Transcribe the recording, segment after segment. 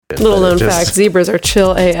Little known fact, zebras are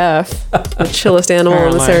chill AF. The chillest animal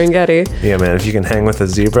in the Serengeti. Yeah, man, if you can hang with a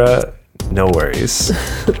zebra, no worries.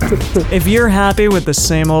 If you're happy with the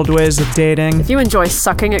same old ways of dating, If you enjoy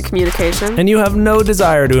sucking at communication, and you have no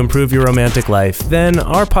desire to improve your romantic life, then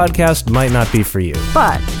our podcast might not be for you.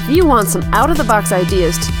 but if you want some out-of-the-box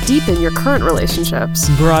ideas to deepen your current relationships,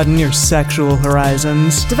 broaden your sexual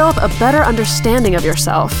horizons, develop a better understanding of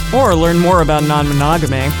yourself, or learn more about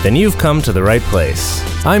non-monogamy, Then you've come to the right place.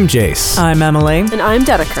 I'm Jace, I'm Emily. and I'm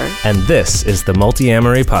Dedeker. and this is the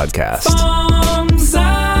Multi-Amory Podcast. Songs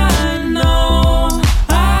I know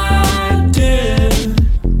I did,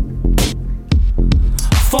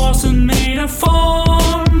 forcing me to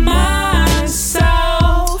form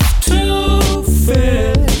myself to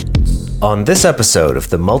fit. On this episode of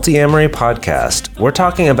the Multi-Amory Podcast, we're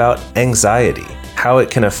talking about anxiety, how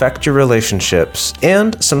it can affect your relationships,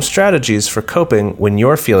 and some strategies for coping when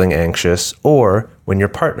you're feeling anxious or when your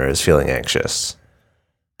partner is feeling anxious.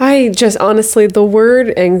 I just honestly, the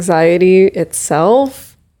word anxiety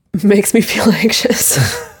itself makes me feel anxious.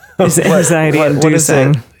 Is anxiety What is it?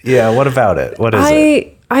 inducing? Yeah, what about it? What is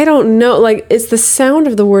it? I don't know. Like, it's the sound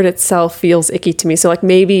of the word itself feels icky to me. So, like,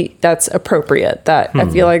 maybe that's appropriate. That I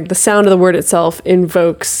feel like the sound of the word itself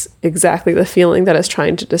invokes exactly the feeling that it's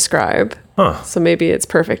trying to describe. Huh. So maybe it's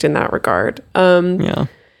perfect in that regard. Yeah.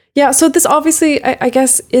 Yeah. So this obviously, I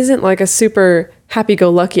guess, isn't like a super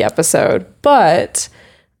happy-go-lucky episode, but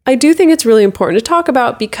I do think it's really important to talk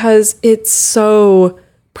about because it's so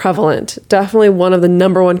prevalent. Definitely one of the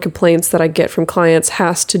number one complaints that I get from clients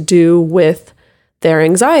has to do with their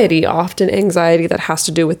anxiety, often anxiety that has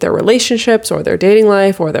to do with their relationships or their dating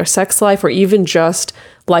life or their sex life or even just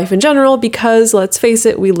life in general, because let's face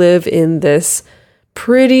it, we live in this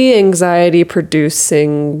pretty anxiety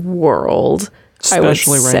producing world.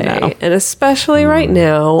 Especially I would right say. now. And especially right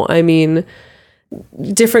now, I mean,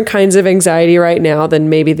 different kinds of anxiety right now than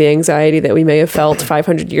maybe the anxiety that we may have felt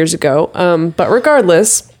 500 years ago. But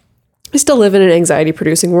regardless, we still live in an anxiety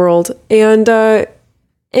producing world, and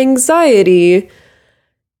anxiety,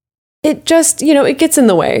 it just, it gets in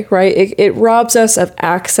the way, right? It robs us of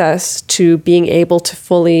access to being able to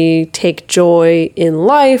fully take joy in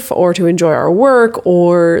life or to enjoy our work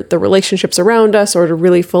or the relationships around us or to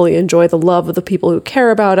really fully enjoy the love of the people who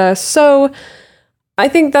care about us. So I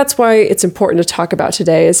think that's why it's important to talk about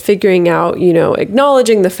today is figuring out,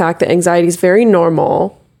 acknowledging the fact that anxiety is very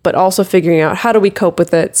normal, but also figuring out how do we cope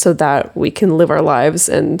with it so that we can live our lives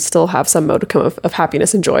and still have some modicum of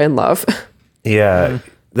happiness and joy and love. Yeah.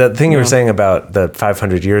 The thing you were saying about the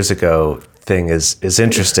 500 years ago thing is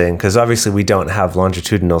interesting because obviously we don't have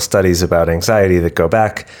longitudinal studies about anxiety that go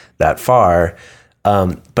back that far.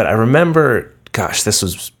 But I remember, gosh, this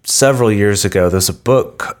was several years ago. There's a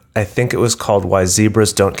book, I think it was called Why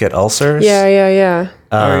Zebras Don't Get Ulcers. Yeah.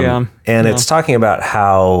 And it's talking about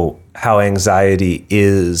how anxiety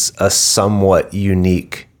is a somewhat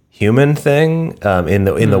unique human thing in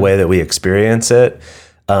the way that we experience it.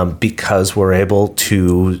 Because we're able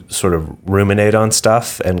to sort of ruminate on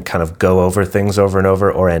stuff and kind of go over things over and over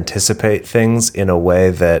or anticipate things in a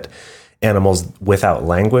way that animals without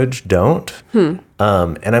language don't. And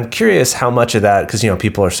I'm curious how much of that, because,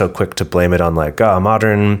 people are so quick to blame it on like,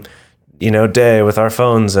 modern, day with our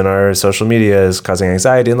phones and our social media is causing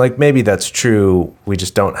anxiety. And like, maybe that's true. We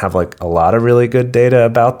just don't have like a lot of really good data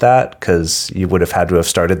about that because you would have had to have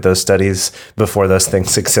started those studies before those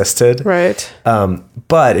things existed. Right.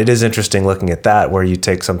 But it is interesting looking at that where you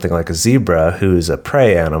take something like a zebra who's a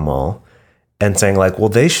prey animal and saying like, well,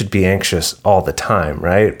 they should be anxious all the time,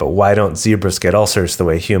 right? But why don't zebras get ulcers the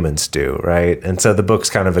way humans do, right? And so the book's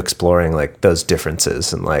kind of exploring like those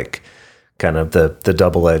differences and like kind of the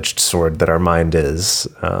double-edged sword that our mind is.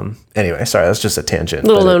 Anyway, sorry, that's just a tangent.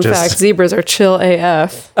 Little known fact, zebras are chill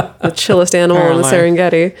AF. The chillest animal in the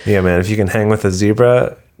Serengeti. Yeah, man, if you can hang with a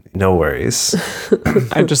zebra, no worries.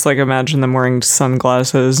 I just imagine them wearing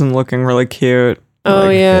sunglasses and looking really cute. Oh,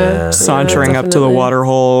 yeah. Sauntering up to the definitely. water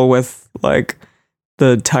hole with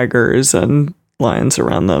the tigers and lions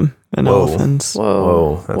around them and elephants.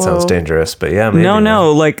 Whoa, that sounds dangerous, but yeah, maybe. No,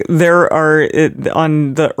 there are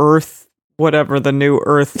on the Earth, whatever, the new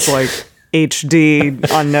Earth,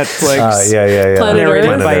 HD on Netflix. Yeah. Planet Narrated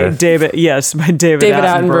Earth? by David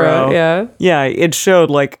Attenborough. Yeah. Yeah, it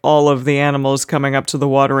showed all of the animals coming up to the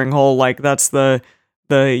watering hole. That's the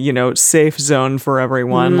safe zone for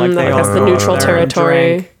everyone. They all That's the go neutral there and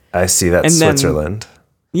territory. drink. I see. That's And then- Switzerland.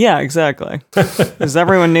 Yeah, exactly. Because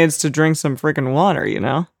everyone needs to drink some freaking water,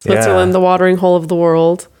 Switzerland, the watering hole of the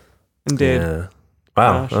world. Indeed. Yeah.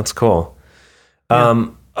 Wow, that's cool.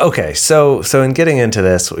 Okay, so in getting into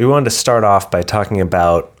this, we wanted to start off by talking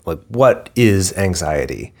about like what is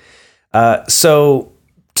anxiety? So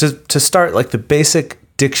to start, like the basic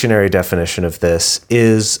dictionary definition of this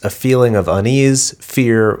is a feeling of unease,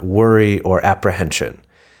 fear, worry, or apprehension.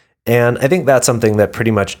 And I think that's something that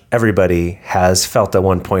pretty much everybody has felt at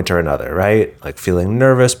one point or another, right? Like feeling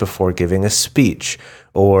nervous before giving a speech,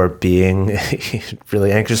 or being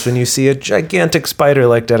really anxious when you see a gigantic spider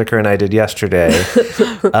like Dedeker and I did yesterday.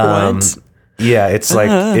 Yeah, it's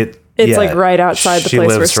like It's like right outside the she place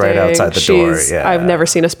we're lives staying. right outside the door. Yeah. I've never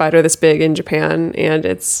seen a spider this big in Japan, and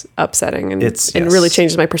it's upsetting and Yes. really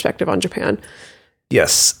changes my perspective on Japan.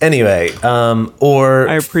 Yes. Anyway, or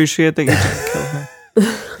I appreciate that you didn't kill her.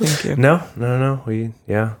 Thank you. no.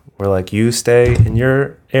 We're like, you stay in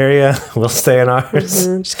your area, we'll stay in ours.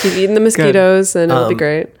 Just keep eating the mosquitoes, and it'll be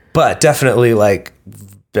great. But definitely, like,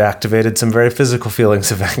 activated some very physical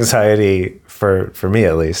feelings of anxiety for me,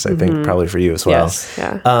 at least. I think probably for you as well. Yes.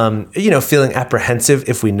 Yeah. Feeling apprehensive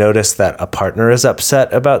if we notice that a partner is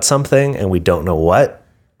upset about something and we don't know what,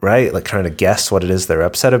 right? Like trying to guess what it is they're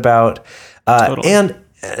upset about. Totally. And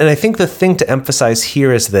I think the thing to emphasize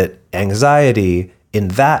here is that anxiety in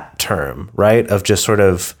that term, right, of just sort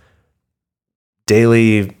of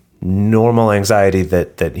daily normal anxiety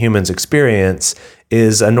that humans experience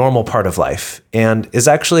is a normal part of life and is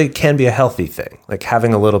actually can be a healthy thing. Like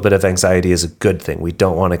having a little bit of anxiety is a good thing. We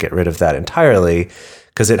don't want to get rid of that entirely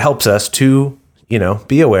because it helps us to,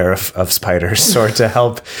 be aware of spiders or to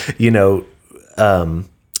help,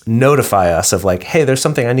 notify us of like, hey, there's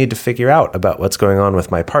something I need to figure out about what's going on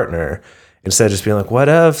with my partner, instead of just being like, what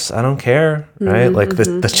ifs? I don't care, right? Like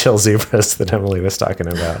the chill zebras that Emily was talking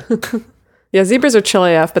about. Yeah, zebras are chill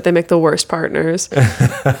AF, but they make the worst partners.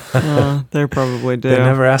 They probably do. They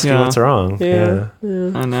never ask you what's wrong. Yeah.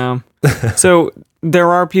 I know. So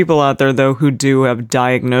there are people out there, though, who do have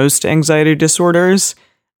diagnosed anxiety disorders.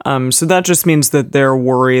 So that just means that their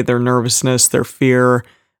worry, their nervousness, their fear,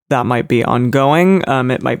 that might be ongoing.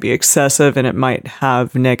 It might be excessive, and it might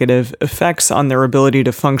have negative effects on their ability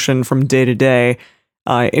to function from day to day,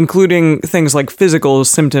 including things like physical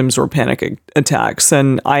symptoms or panic attacks.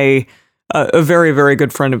 And a very, very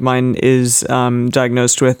good friend of mine is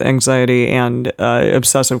diagnosed with anxiety and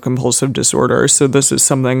obsessive compulsive disorder. So this is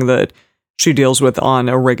something that she deals with on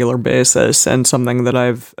a regular basis, and something that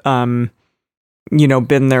I've,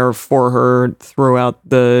 been there for her throughout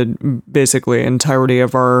the basically entirety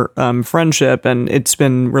of our friendship. And it's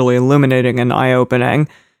been really illuminating and eye-opening.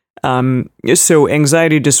 So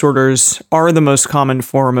anxiety disorders are the most common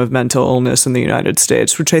form of mental illness in the United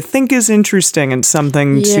States, which I think is interesting and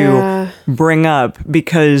something to bring up,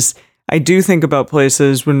 because I do think about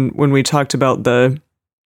places when we talked about the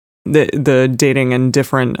dating in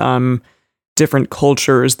different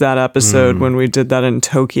cultures, that episode when we did that in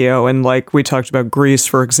Tokyo, and like we talked about Greece,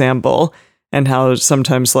 for example, and how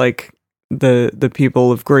sometimes like the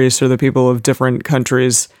people of Greece or the people of different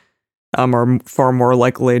countries are far more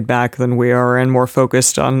like laid back than we are, and more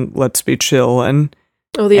focused on let's be chill and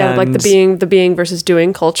like the being versus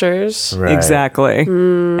doing cultures. Right. Exactly.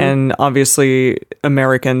 And obviously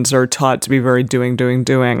Americans are taught to be very doing.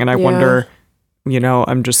 And I wonder,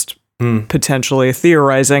 I'm just potentially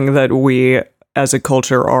theorizing that we as a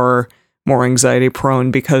culture are more anxiety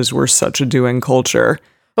prone because we're such a doing culture.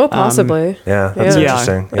 Oh, possibly. Yeah, that's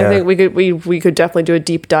interesting. Yeah. I think we could definitely do a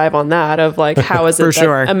deep dive on that, of like how is it that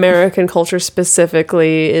sure. American culture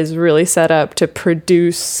specifically is really set up to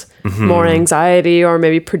produce more anxiety, or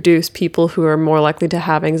maybe produce people who are more likely to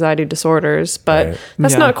have anxiety disorders. But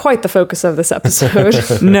that's not quite the focus of this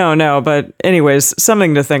episode. No, but anyways,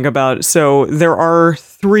 something to think about. So there are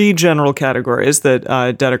 3 general categories that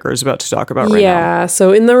Dedeker is about to talk about right now. Yeah,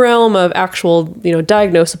 so in the realm of actual,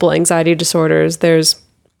 diagnosable anxiety disorders, there's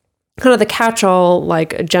kind of the catch-all,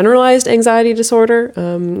 like generalized anxiety disorder.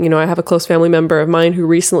 I have a close family member of mine who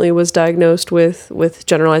recently was diagnosed with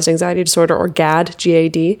generalized anxiety disorder, or GAD,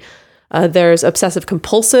 G-A-D. There's obsessive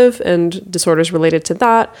compulsive and disorders related to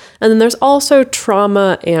that. And then there's also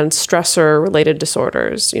trauma and stressor related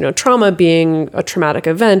disorders. Trauma being a traumatic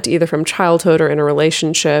event, either from childhood or in a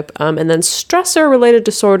relationship. And then stressor related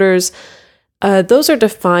disorders, those are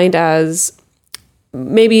defined as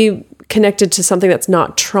maybe connected to something that's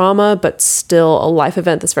not trauma, but still a life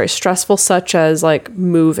event that's very stressful, such as like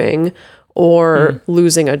moving or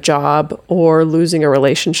losing a job or losing a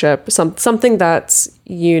relationship, something that's,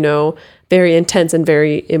 very intense and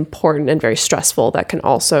very important and very stressful, that can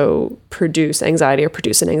also produce anxiety or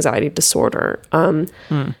produce an anxiety disorder.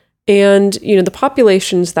 And, the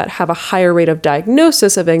populations that have a higher rate of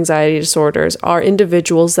diagnosis of anxiety disorders are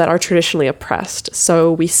individuals that are traditionally oppressed.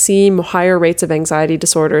 So we see higher rates of anxiety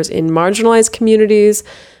disorders in marginalized communities,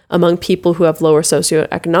 among people who have lower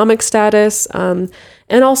socioeconomic status. And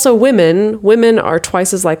also women. Women are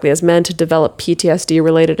twice as likely as men to develop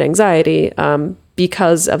PTSD-related anxiety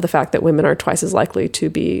because of the fact that women are twice as likely to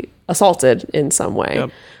be assaulted in some way,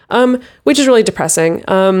 which is really depressing.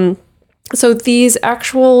 So these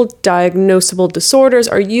actual diagnosable disorders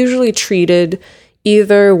are usually treated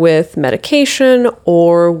either with medication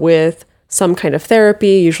or with some kind of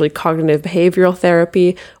therapy, usually cognitive behavioral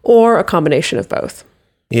therapy, or a combination of both.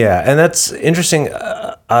 Yeah, and that's interesting.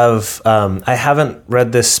 I haven't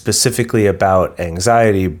read this specifically about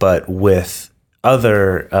anxiety, but with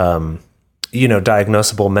other,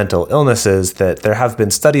 diagnosable mental illnesses, that there have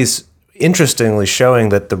been studies, interestingly, showing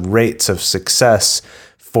that the rates of success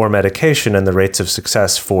for medication and the rates of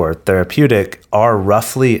success for therapeutic are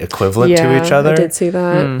roughly equivalent to each other. I did see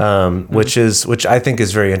that. Which I think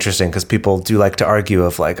is very interesting, because people do like to argue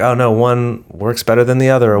of like, oh no, one works better than the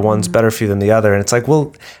other, or one's better for you than the other. And it's like,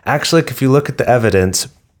 well, actually, if you look at the evidence,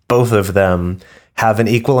 both of them have an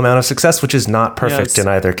equal amount of success, which is not perfect in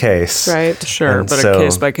either case. Right. Sure, And but so- a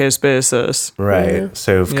case-by-case basis. Right. Yeah.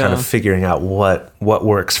 So kind of figuring out what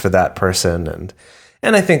works for that person.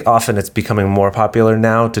 And I think often it's becoming more popular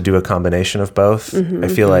now to do a combination of both. I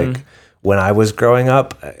feel like when I was growing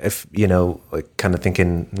up, if, like kind of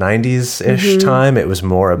thinking 90s-ish time, it was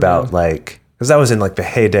more about like, because that was in like the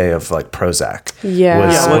heyday of like Prozac. Yeah.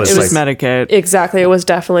 It was was like, Medicaid. Exactly. It was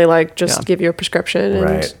definitely like, just give you a prescription and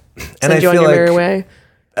right. send you on your merry way.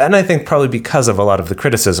 And I think probably because of a lot of the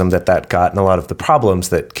criticism that got and a lot of the problems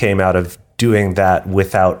that came out of doing that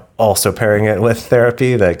without also pairing it with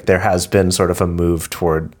therapy, like there has been sort of a move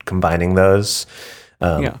toward combining those,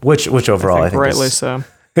 which overall I think rightly is, so,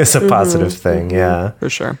 is a positive thing. Yeah. for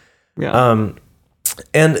sure. Yeah.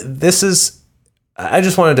 And this is, I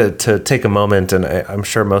just wanted to take a moment, and I'm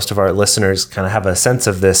sure most of our listeners kind of have a sense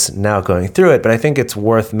of this now going through it, but I think it's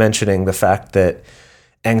worth mentioning the fact that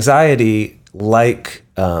anxiety, like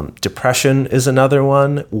depression, is another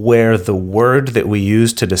one where the word that we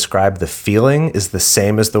use to describe the feeling is the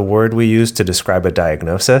same as the word we use to describe a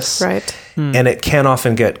diagnosis. Right. And it can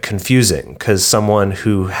often get confusing, because someone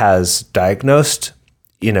who has diagnosed,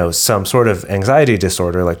 some sort of anxiety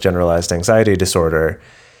disorder, like generalized anxiety disorder,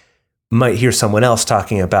 might hear someone else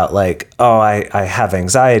talking about like, oh, I have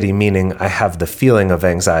anxiety, meaning I have the feeling of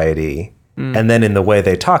anxiety. And then in the way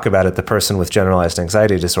they talk about it, the person with generalized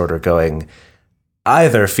anxiety disorder going,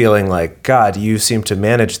 either feeling like, God, you seem to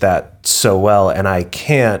manage that so well and I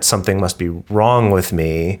can't, something must be wrong with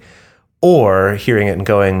me, or hearing it and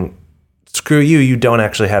going, screw you, you don't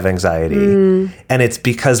actually have anxiety. And it's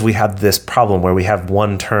because we have this problem where we have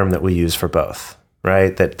one term that we use for both,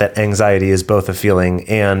 right? That anxiety is both a feeling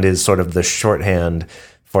and is sort of the shorthand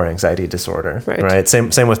for anxiety disorder, right?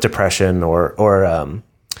 Same with depression or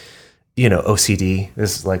OCD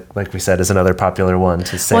is like we said is another popular one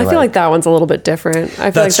to say. Well, I feel like that one's a little bit different. I feel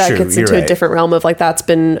like That's that true. gets You're into a right. different realm of like that's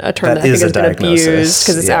been a term that I think is has a been diagnosis. abused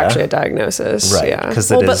because it's Yeah. actually a diagnosis. Right, Yeah.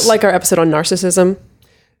 'cause it Well, but is- like our episode on narcissism.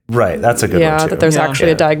 Right. That's a good one too. That there's Yeah.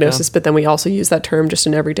 actually a diagnosis, but then we also use that term just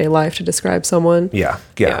in everyday life to describe someone. Yeah.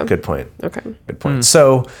 Good point. Okay. Good point.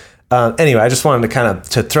 So anyway, I just wanted to kind of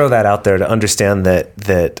to throw that out there to understand that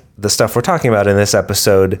the stuff we're talking about in this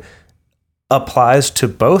episode applies to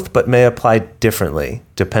both, but may apply differently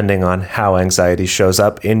depending on how anxiety shows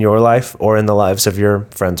up in your life or in the lives of your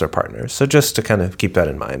friends or partners. So just to kind of keep that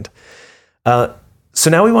in mind. So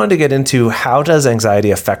now we wanted to get into how does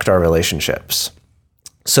anxiety affect our relationships?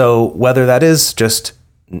 So whether that is just,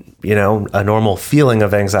 a normal feeling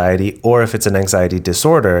of anxiety, or if it's an anxiety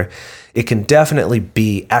disorder, it can definitely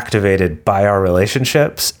be activated by our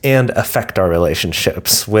relationships and affect our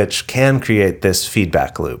relationships, which can create this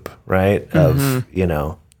feedback loop, right? Of,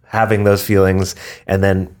 having those feelings and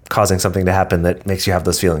then causing something to happen that makes you have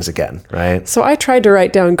those feelings again, right? So I tried to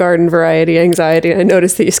write down garden variety anxiety, and I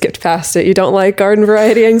noticed that you skipped past it. You don't like garden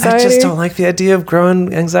variety anxiety? I just don't like the idea of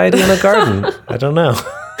growing anxiety in a garden. I don't know.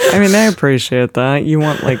 I mean, I appreciate that. You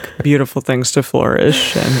want like beautiful things to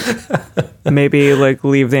flourish and maybe like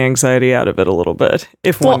leave the anxiety out of it a little bit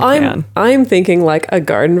if one can. I'm thinking like a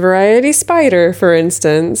garden variety spider, for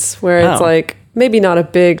instance, where it's Oh. like maybe not a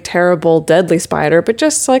big, terrible, deadly spider, but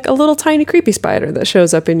just like a little tiny creepy spider that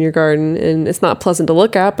shows up in your garden, and it's not pleasant to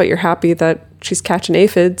look at, but you're happy that she's catching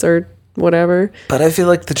aphids or whatever. But I feel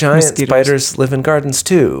like the giant Mosquitoes. spiders live in gardens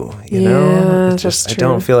too, Yeah, It's just, that's I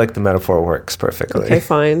don't true. feel like the metaphor works perfectly. Okay,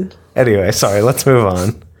 fine. Anyway, sorry, let's move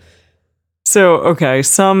on. So, okay,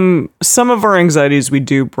 some of our anxieties we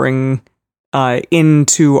do bring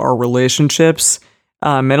into our relationships,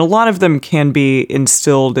 and a lot of them can be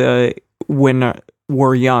instilled when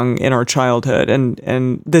we're young in our childhood,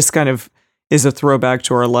 and this kind of is a throwback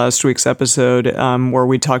to our last week's episode, where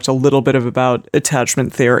we talked a little bit about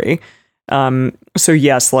attachment theory. So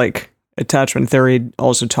yes, like attachment theory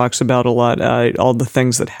also talks about a lot, all the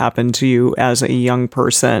things that happen to you as a young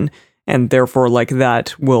person, and therefore like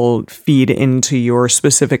that will feed into your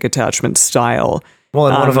specific attachment style. Well,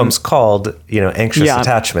 and one of them's called, anxious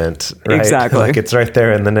attachment, right? Exactly. Like it's right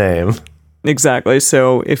there in the name. Exactly.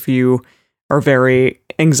 So if you are very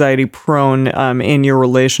anxiety prone in your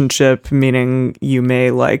relationship, meaning you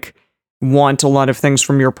may like want a lot of things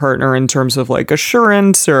from your partner in terms of like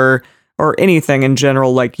assurance or anything in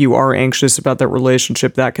general, like you are anxious about that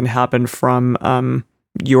relationship, that can happen from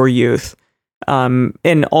your youth.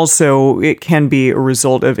 And also it can be a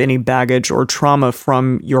result of any baggage or trauma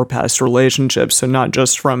from your past relationships. So not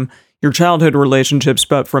just from your childhood relationships,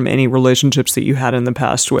 but from any relationships that you had in the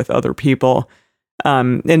past with other people.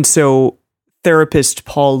 And so therapist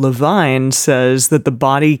Paul Levine says that the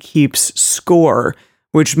body keeps score,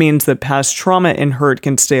 which means that past trauma and hurt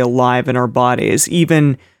can stay alive in our bodies,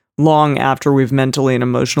 even long after we've mentally and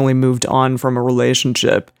emotionally moved on from a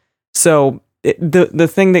relationship. So the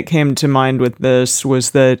thing that came to mind with this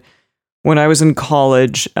was that when I was in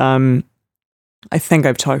college, I think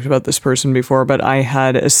I've talked about this person before, but I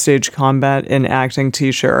had a stage combat and acting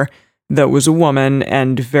teacher that was a woman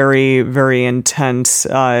and very, very intense,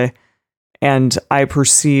 and I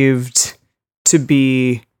perceived to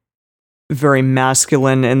be very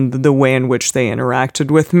masculine in the way in which they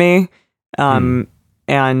interacted with me.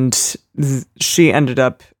 And she ended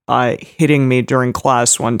up hitting me during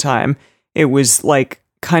class one time. It was like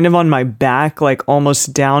kind of on my back, like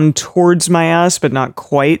almost down towards my ass, but not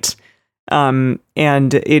quite. And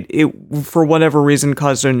it for whatever reason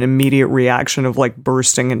caused an immediate reaction of like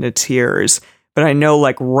bursting into tears. But I know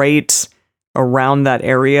like right around that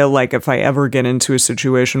area, like if I ever get into a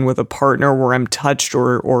situation with a partner where I'm touched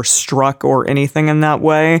or struck or anything in that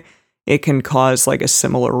way, it can cause like a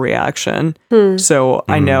similar reaction. So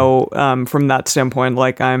I know from that standpoint,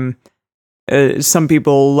 like some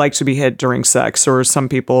people like to be hit during sex, or some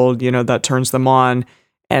people, that turns them on.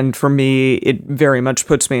 And for me, it very much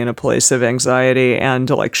puts me in a place of anxiety and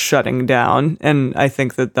like shutting down. And I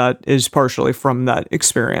think that is partially from that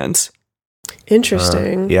experience.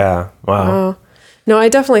 Interesting. Yeah. Wow. No, I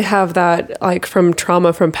definitely have that, like from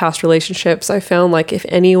trauma from past relationships. I found like if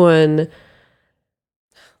anyone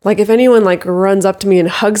like runs up to me and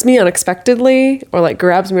hugs me unexpectedly, or like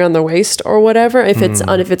grabs me on the waist or whatever, if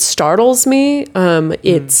it startles me,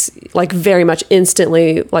 it's like very much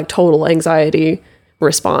instantly like total anxiety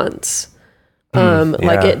response.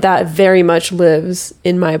 Like that very much lives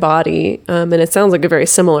in my body. And it sounds like a very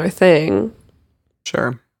similar thing.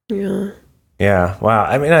 Sure. Yeah. Yeah. Wow.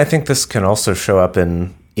 I mean, I think this can also show up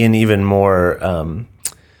in even more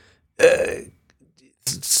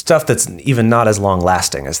stuff that's even not as long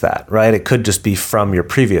lasting as that, right? It could just be from your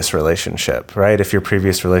previous relationship, right? If your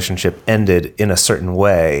previous relationship ended in a certain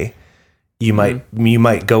way, you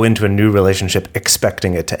might go into a new relationship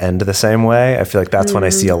expecting it to end the same way. I feel like that's when I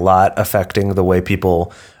see a lot affecting the way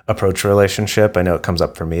people approach a relationship. I know it comes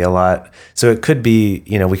up for me a lot. So it could be,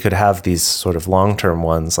 we could have these sort of long-term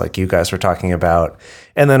ones like you guys were talking about,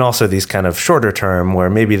 and then also these kind of shorter term where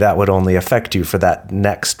maybe that would only affect you for that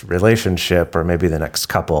next relationship or maybe the next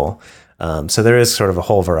couple. So there is sort of a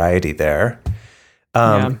whole variety there.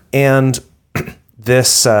 And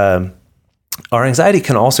this, our anxiety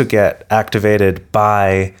can also get activated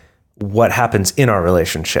by what happens in our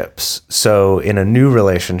relationships. So in a new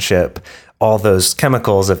relationship, all those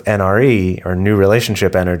chemicals of NRE, or new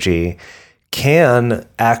relationship energy, can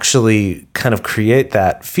actually kind of create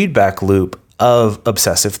that feedback loop of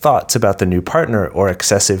obsessive thoughts about the new partner, or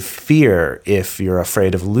excessive fear if you're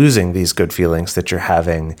afraid of losing these good feelings that you're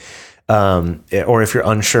having, or if you're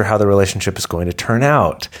unsure how the relationship is going to turn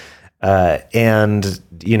out. And,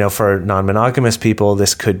 for non-monogamous people,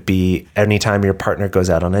 this could be anytime your partner goes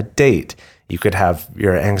out on a date, you could have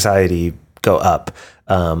your anxiety go up.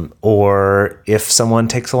 Or if someone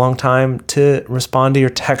takes a long time to respond to your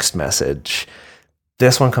text message,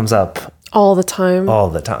 this one comes up all the time.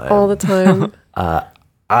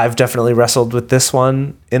 I've definitely wrestled with this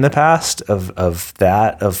one in the past of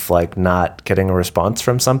like not getting a response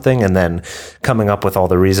from something and then coming up with all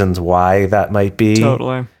the reasons why that might be.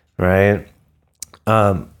 Totally. Right.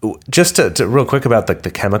 Just to real quick about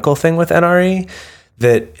the chemical thing with NRE,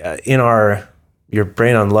 that in your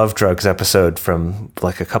Brain on Love Drugs episode from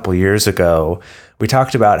like a couple years ago, we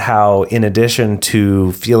talked about how in addition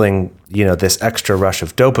to feeling, this extra rush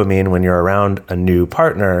of dopamine when you're around a new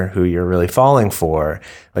partner who you're really falling for,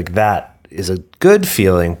 like that is a good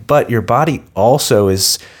feeling, but your body also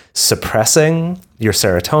is suppressing your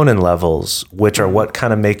serotonin levels, which are what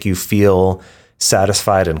kind of make you feel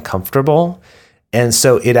satisfied and comfortable. And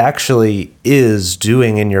so it actually is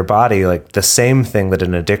doing in your body like the same thing that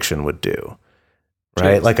an addiction would do,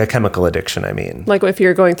 right? Jeez. Like a chemical addiction, I mean. Like if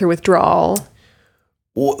you're going through withdrawal.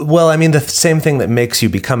 Well, I mean, the same thing that makes you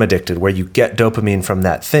become addicted, where you get dopamine from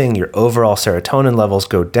that thing, your overall serotonin levels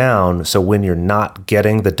go down. So when you're not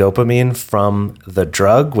getting the dopamine from the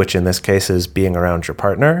drug, which in this case is being around your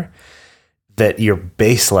partner, that your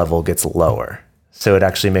base level gets lower. So it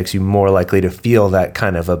actually makes you more likely to feel that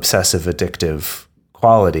kind of obsessive addictive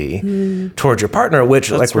quality towards your partner, which,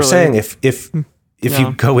 That's like we're saying, if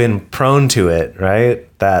you go in prone to it, right,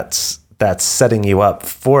 that's setting you up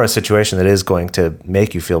for a situation that is going to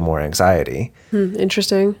make you feel more anxiety.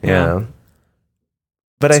 Interesting. Yeah.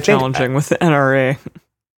 But It's I think challenging with the NRA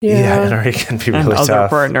yeah, NRA can be and really other tough.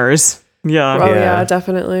 partners. Yeah. Oh, yeah, Yeah.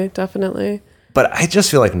 definitely. But I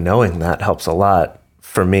just feel like knowing that helps a lot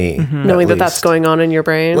for me. Knowing that that's going on in your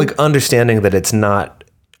brain. Like understanding that it's not,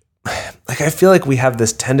 like, I feel like we have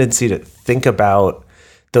this tendency to think about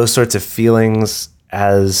those sorts of feelings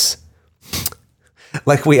as,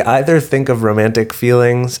 like, we either think of romantic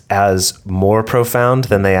feelings as more profound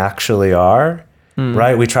than they actually are,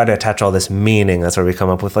 right? We try to attach all this meaning. That's where we come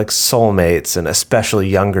up with like soulmates, and especially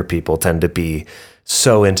younger people tend to be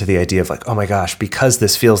so into the idea of like, oh my gosh, because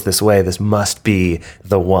this feels this way, this must be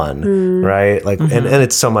the one, right? Like, and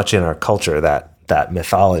it's so much in our culture, that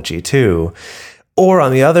mythology too. Or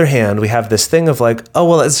on the other hand, we have this thing of like, oh,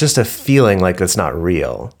 well, it's just a feeling, like it's not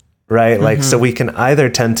real, right? Like, so we can either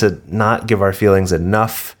tend to not give our feelings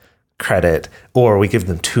enough credit, or we give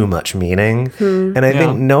them too much meaning. And I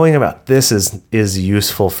think knowing about this is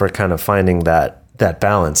useful for kind of finding that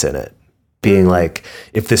balance in it. Being like,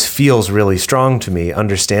 if this feels really strong to me,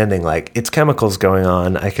 understanding like it's chemicals going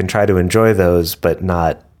on, I can try to enjoy those, but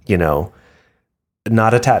not,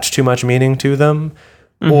 not attach too much meaning to them.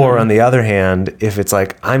 Or on the other hand, if it's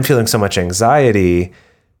like, I'm feeling so much anxiety,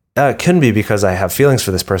 it can be because I have feelings for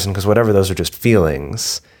this person, because whatever, those are just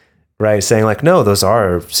feelings, right? Saying like, no, those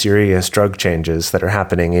are serious drug changes that are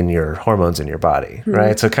happening in your hormones in your body,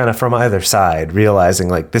 right? So kind of from either side, realizing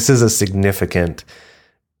like this is a significant,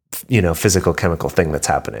 physical chemical thing that's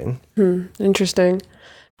happening. Interesting.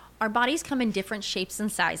 Our bodies come in different shapes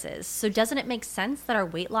and sizes, so doesn't it make sense that our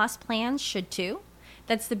weight loss plans should too?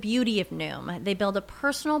 That's the beauty of Noom. They build a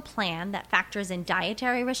personal plan that factors in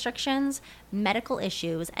dietary restrictions, medical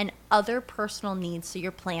issues, and other personal needs so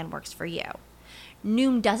your plan works for you.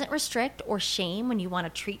 Noom doesn't restrict or shame when you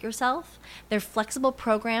want to treat yourself. Their flexible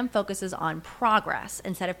program focuses on progress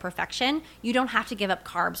instead of perfection. You don't have to give up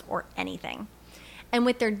carbs or anything. And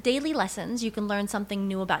with their daily lessons, you can learn something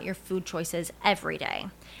new about your food choices every day.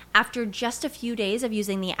 After just a few days of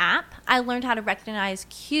using the app, I learned how to recognize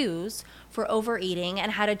cues for overeating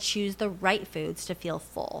and how to choose the right foods to feel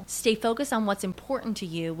full. Stay focused on what's important to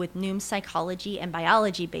you with Noom's psychology and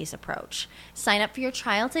biology-based approach. Sign up for your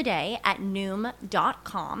trial today at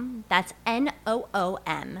Noom.com. That's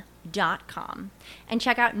Noom.com. And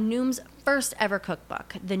check out Noom's first ever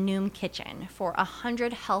cookbook, The Noom Kitchen, for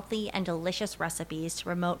 100 healthy and delicious recipes to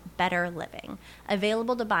promote better living.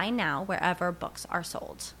 Available to buy now wherever books are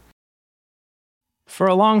sold. For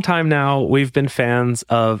a long time now, we've been fans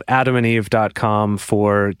of AdamandEve.com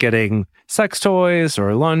for getting sex toys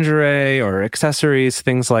or lingerie or accessories,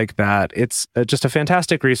 things like that. It's just a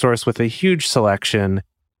fantastic resource with a huge selection.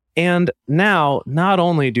 And now, not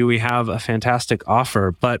only do we have a fantastic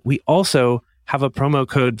offer, but we also have a promo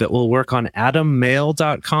code that will work on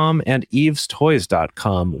AdamMale.com and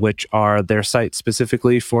EvesToys.com, which are their sites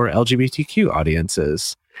specifically for LGBTQ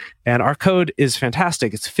audiences. And our code is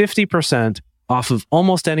fantastic. It's 50% off of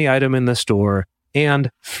almost any item in the store and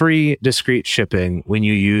free discreet shipping when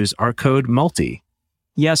you use our code MULTI.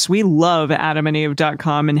 Yes, we love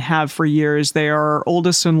AdamandEve.com and have for years. They are our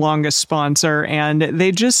oldest and longest sponsor, and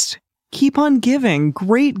they just keep on giving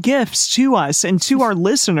great gifts to us and to our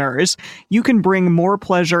listeners. You can bring more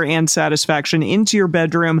pleasure and satisfaction into your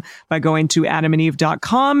bedroom by going to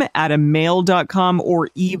AdamandEve.com, AdamMale.com, or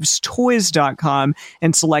EvesToys.com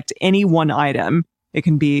and select any one item. It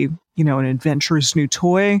can be, an adventurous new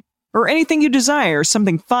toy or anything you desire,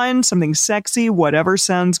 something fun, something sexy, whatever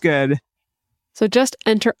sounds good. So just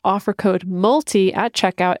enter offer code MULTI at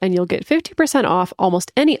checkout and you'll get 50% off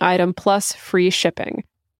almost any item plus free shipping.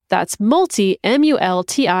 That's MULTI,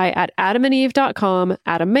 M-U-L-T-I, at AdamandEve.com,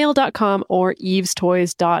 AdamMale.com, or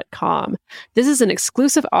EvesToys.com. This is an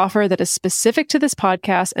exclusive offer that is specific to this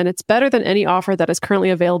podcast, and it's better than any offer that is currently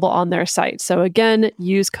available on their site. So again,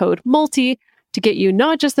 use code MULTI to get you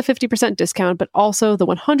not just the 50% discount, but also the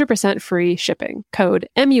 100% free shipping. Code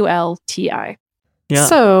MULTI. Yeah.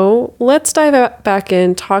 So let's dive back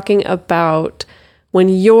in talking about when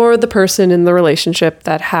you're the person in the relationship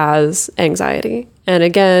that has anxiety. And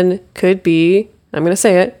again, could be, I'm going to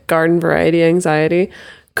say it, garden variety anxiety,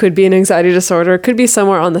 could be an anxiety disorder, could be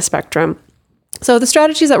somewhere on the spectrum. So the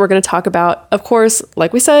strategies that we're going to talk about, of course,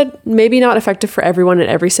 like we said, maybe not effective for everyone in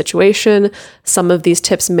every situation. Some of these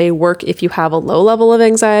tips may work if you have a low level of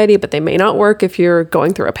anxiety, but they may not work if you're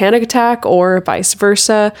going through a panic attack or vice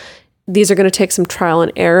versa. These are going to take some trial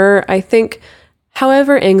and error, I think.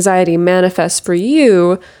 However anxiety manifests for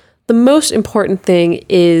you, the most important thing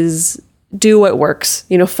is do what works.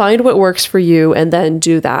 Find what works for you and then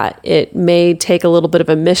do that. It may take a little bit of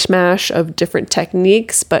a mishmash of different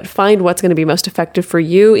techniques, but find what's going to be most effective for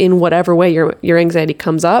you in whatever way your anxiety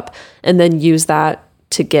comes up, and then use that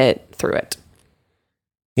to get through it.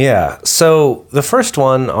 Yeah. So the first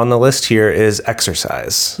one on the list here is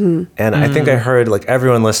exercise. And I think I heard like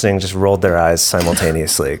everyone listening just rolled their eyes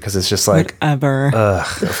simultaneously because it's just like, Whatever.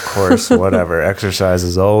 of course, whatever. Exercise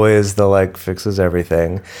is always the like fixes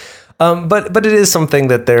everything. But it is something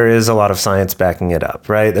that there is a lot of science backing it up,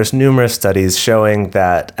 right? There's numerous studies showing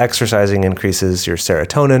that exercising increases your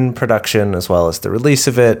serotonin production as well as the release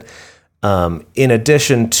of it. In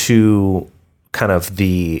addition to kind of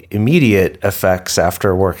the immediate effects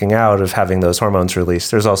after working out of having those hormones released,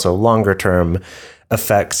 there's also longer term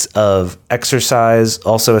effects of exercise,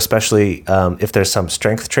 also especially if there's some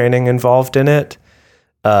strength training involved in it.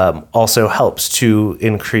 Also helps to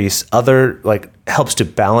increase helps to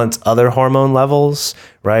balance other hormone levels,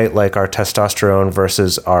 right? Like our testosterone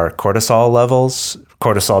versus our cortisol levels,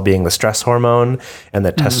 cortisol being the stress hormone, and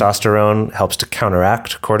that testosterone helps to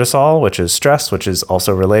counteract cortisol, which is stress, which is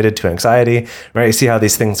also related to anxiety, right? You see how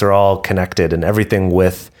these things are all connected, and everything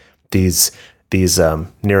with these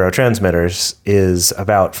neurotransmitters is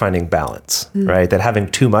about finding balance, right? That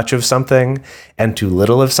having too much of something and too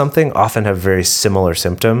little of something often have very similar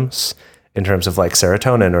symptoms in terms of like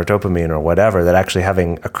serotonin or dopamine or whatever, that actually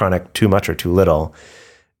having a chronic too much or too little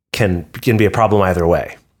can be a problem either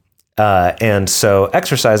way. And so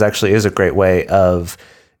exercise actually is a great way of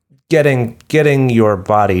getting your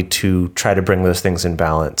body to try to bring those things in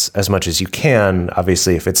balance as much as you can,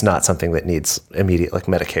 obviously, if it's not something that needs immediate like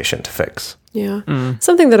medication to fix. Yeah.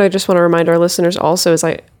 Something that I just want to remind our listeners also is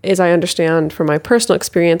I understand from my personal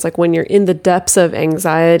experience, like when you're in the depths of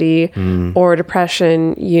anxiety or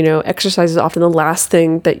depression, exercise is often the last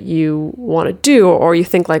thing that you want to do, or you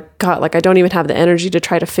think like, God, like I don't even have the energy to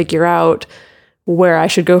try to figure out where I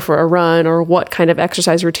should go for a run or what kind of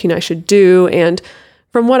exercise routine I should do. And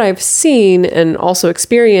from what I've seen and also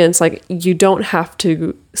experienced, like you don't have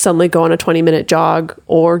to suddenly go on a 20-minute jog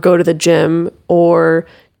or go to the gym or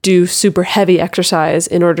do super heavy exercise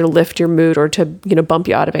in order to lift your mood or to, bump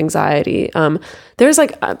you out of anxiety. There's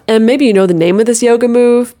like, and maybe you know the name of this yoga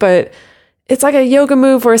move, but it's like a yoga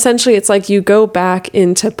move where essentially it's like you go back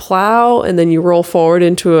into plow and then you roll forward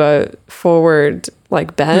into a forward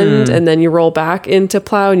like bend and then you roll back into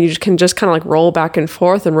plow and you can just kind of like roll back and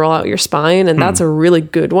forth and roll out your spine. And that's a really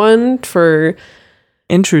good one for...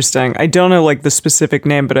 Interesting. I don't know like the specific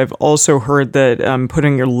name, but I've also heard that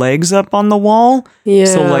putting your legs up on the wall. Yeah.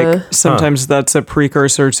 So like sometimes that's a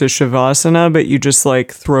precursor to Shavasana, but you just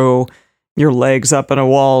like throw your legs up on a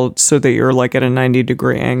wall so that you're like at a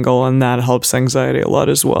 90-degree angle, and that helps anxiety a lot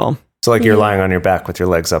as well. So like you're lying on your back with your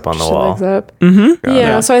legs up on the wall. Legs up.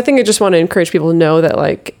 Yeah. So I think I just want to encourage people to know that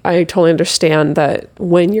like I totally understand that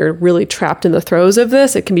when you're really trapped in the throes of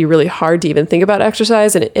this, it can be really hard to even think about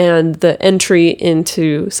exercise, and the entry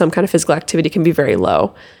into some kind of physical activity can be very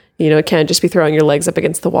low. It can't just be throwing your legs up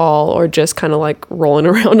against the wall or just kind of like rolling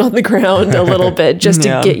around on the ground a little bit just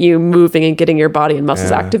to get you moving and getting your body and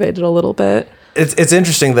muscles activated a little bit. It's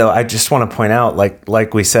interesting though. I just want to point out,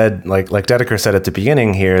 like we said, like Dedeker said at the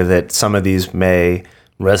beginning here, that some of these may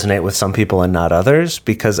resonate with some people and not others.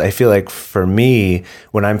 Because I feel like for me,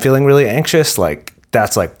 when I'm feeling really anxious, like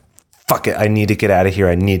that's like, fuck it, I need to get out of here.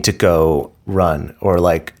 I need to go run, or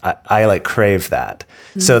like I like crave that.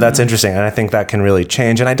 So that's interesting, and I think that can really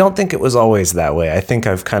change. And I don't think it was always that way. I think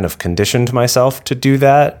I've kind of conditioned myself to do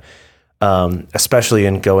that. Especially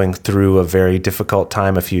in going through a very difficult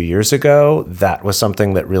time a few years ago, that was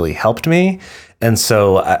something that really helped me. And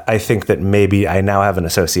so I think that maybe I now have an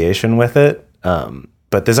association with it.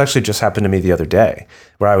 But this actually just happened to me the other day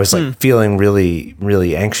where I was like feeling really,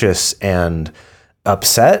 really anxious and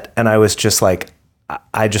upset. And I was just like,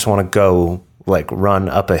 I just want to go like run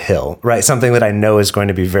up a hill, right? Something that I know is going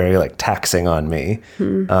to be very like taxing on me.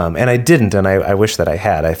 And I didn't. And I wish that I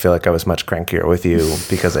had. I feel like I was much crankier with you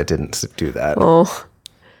because I didn't do that. Oh,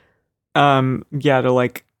 Yeah, to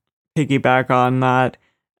like piggyback on that,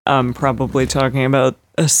 probably talking about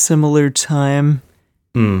a similar time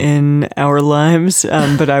in our lives.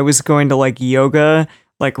 But I was going to like yoga,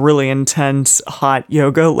 like really intense hot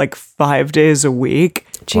yoga, like 5 days a week.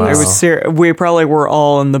 Jeez. I was we probably were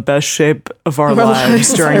all in the best shape of our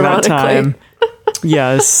lives during that time.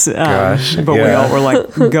 Yes. But we all were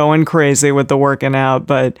like going crazy with the working out,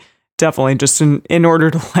 but definitely just in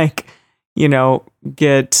order to like, you know,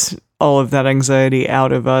 get all of that anxiety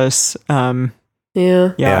out of us.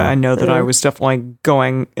 Yeah. I know that I was definitely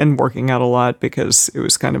going and working out a lot because it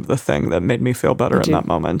was kind of the thing that made me feel better in that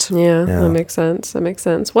moment. Yeah, that makes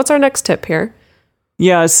sense. What's our next tip here?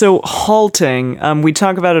 Yeah, so halting, we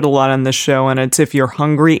talk about it a lot on the show, and it's if you're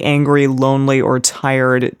hungry, angry, lonely, or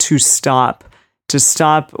tired, to stop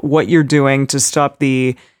what you're doing, to stop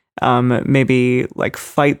the maybe like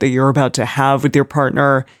fight that you're about to have with your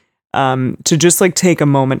partner, to just like take a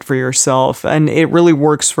moment for yourself. And it really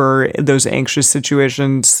works for those anxious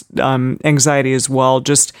situations, anxiety as well.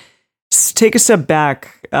 Just take a step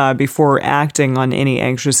back before acting on any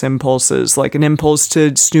anxious impulses, like an impulse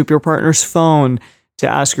to snoop your partner's phone, to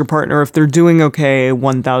ask your partner if they're doing okay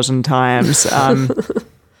 1,000 times.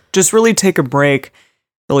 Just really take a break,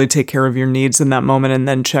 really take care of your needs in that moment, and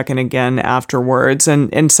then check in again afterwards.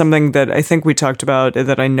 And something that I think we talked about,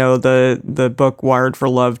 that I know the book Wired for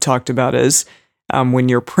Love talked about, is when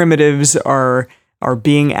your primitives are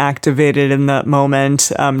being activated in that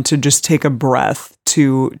moment, to just take a breath,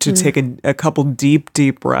 to take a couple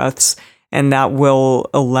deep breaths, and that will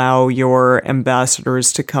allow your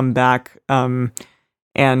ambassadors to come back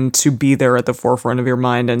and to be there at the forefront of your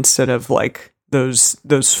mind instead of like those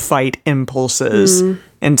fight impulses.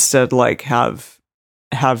 Instead, like have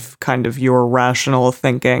kind of your rational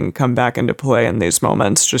thinking come back into play in these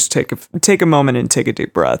moments. Just take a moment and take a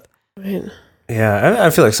deep breath. Right. Yeah, I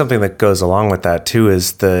feel like something that goes along with that too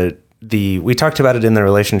is we talked about it in the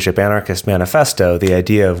Relationship Anarchist Manifesto, the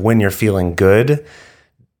idea of when you're feeling good,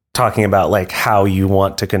 talking about like how you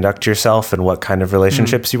want to conduct yourself and what kind of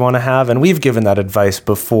relationships you want to have. And we've given that advice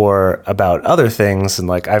before about other things. And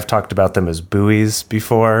like I've talked about them as buoys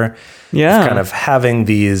before. Yeah. Kind of having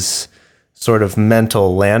these sort of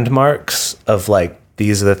mental landmarks of like,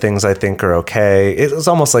 these are the things I think are okay. It's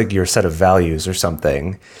almost like your set of values or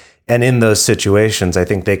something. And in those situations, I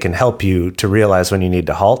think they can help you to realize when you need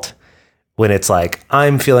to halt. When it's like,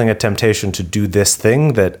 I'm feeling a temptation to do this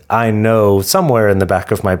thing that I know somewhere in the back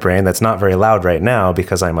of my brain that's not very loud right now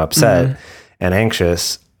because I'm upset and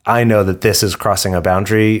anxious. I know that this is crossing a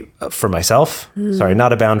boundary for myself. Sorry,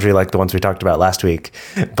 not a boundary like the ones we talked about last week,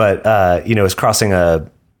 but is crossing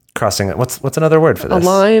what's another word for this? A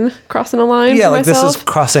line, crossing a line. Yeah, for like myself. this is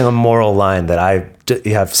crossing a moral line that I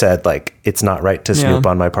have said, like, it's not right to snoop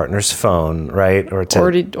on my partner's phone, right? Or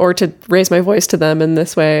to raise my voice to them in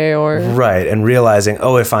this way, or right, and realizing,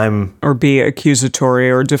 if I'm or be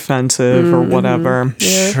accusatory or defensive or whatever.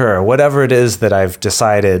 Sure, whatever it is that I've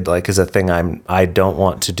decided like is a thing I don't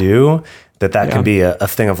want to do. That can be a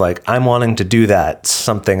thing of like, I'm wanting to do that.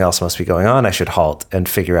 Something else must be going on. I should halt and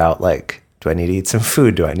figure out like, do I need to eat some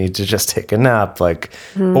food? Do I need to just take a nap? Like,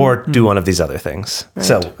 or do one of these other things? Right.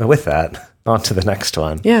 So with that, on to the next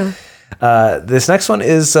one. Yeah. This next one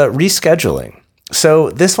is rescheduling. So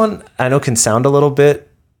this one I know can sound a little bit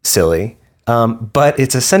silly, but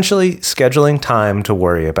it's essentially scheduling time to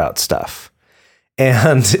worry about stuff.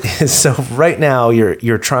 And so right now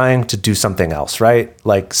you're trying to do something else, right?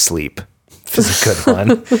 Like sleep. Is a good one.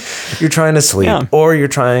 You're trying to sleep, or you're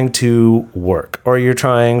trying to work, or you're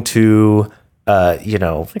trying to,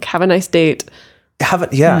 like have a nice date.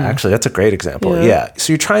 Actually, that's a great example. Yeah.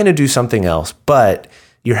 So you're trying to do something else, but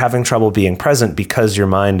you're having trouble being present because your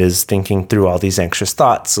mind is thinking through all these anxious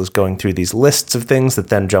thoughts, is going through these lists of things that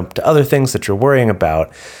then jump to other things that you're worrying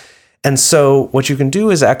about. And so what you can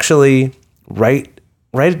do is actually write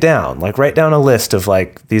it down, like write down a list of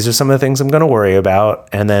like, these are some of the things I'm going to worry about.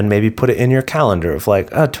 And then maybe put it in your calendar of like,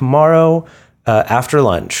 tomorrow after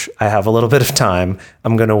lunch, I have a little bit of time.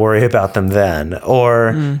 I'm going to worry about them then.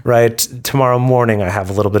 Or tomorrow morning, I have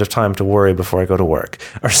a little bit of time to worry before I go to work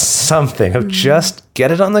or something of just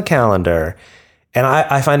get it on the calendar. And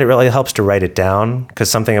I find it really helps to write it down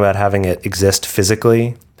because something about having it exist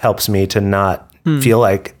physically helps me to not feel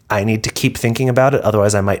like I need to keep thinking about it.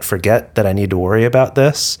 Otherwise, I might forget that I need to worry about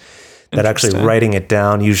this. That actually writing it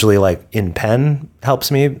down, usually like in pen,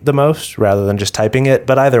 helps me the most rather than just typing it.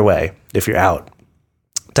 But either way, if you're out,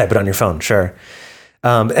 type it on your phone, sure.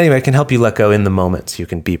 Anyway, it can help you let go in the moment so you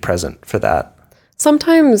can be present for that.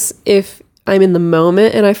 Sometimes if I'm in the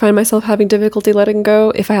moment and I find myself having difficulty letting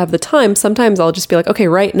go, if I have the time, sometimes I'll just be like, okay,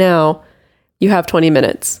 right now you have 20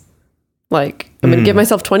 minutes. Like, I'm going to give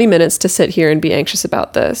myself 20 minutes to sit here and be anxious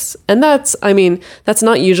about this. And that's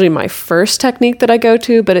not usually my first technique that I go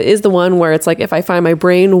to, but it is the one where it's like, if I find my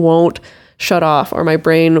brain won't shut off or my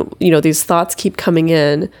brain, these thoughts keep coming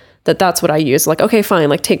in, that's what I use. Like, okay, fine,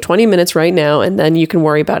 like take 20 minutes right now and then you can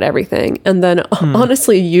worry about everything. And then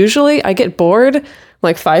honestly, usually I get bored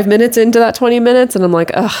like 5 minutes into that 20 minutes and I'm like,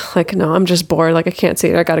 ugh, like, no, I'm just bored. Like, I can't see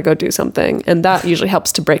it. I got to go do something. And that usually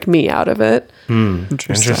helps to break me out of it.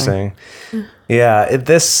 Interesting. Yeah.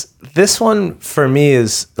 This one for me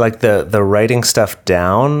is like the writing stuff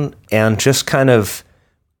down and just kind of,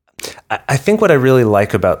 I think what I really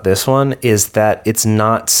like about this one is that it's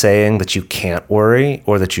not saying that you can't worry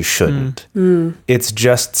or that you shouldn't. It's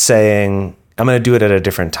just saying, I'm going to do it at a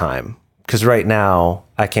different time. Because right now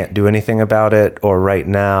I can't do anything about it, or right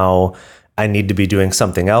now I need to be doing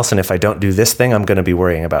something else. And if I don't do this thing, I'm going to be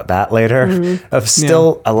worrying about that later. Of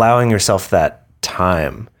still allowing yourself that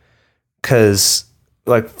time. Because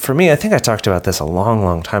like for me, I think I talked about this a long,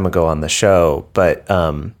 long time ago on the show, but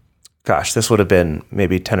gosh, this would have been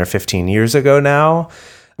maybe 10 or 15 years ago now,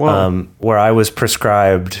 where I was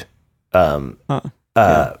prescribed Paxil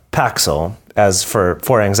as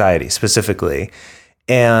for anxiety specifically.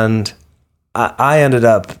 And I ended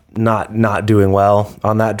up not doing well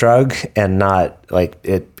on that drug, and not like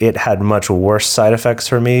it had much worse side effects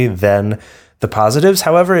for me than the positives.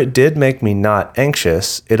 However, it did make me not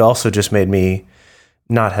anxious. It also just made me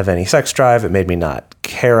not have any sex drive. It made me not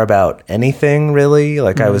care about anything really.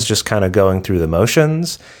 Like I was just kind of going through the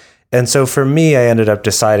motions. And so for me, I ended up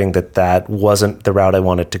deciding that wasn't the route I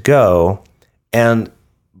wanted to go.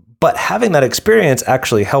 But having that experience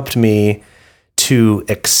actually helped me to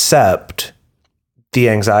accept the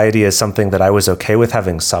anxiety as something that I was okay with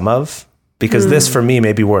having some of, because this for me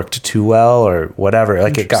maybe worked too well or whatever.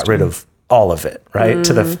 Like it got rid of all of it, right?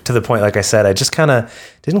 To the point, like I said, I just kind of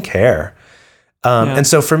didn't care. And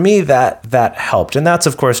so for me, that helped. And that's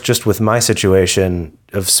of course, just with my situation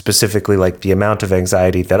of specifically like the amount of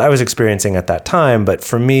anxiety that I was experiencing at that time. But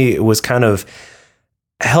for me, it was kind of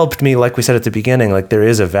helped me, like we said at the beginning, like there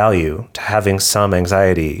is a value to having some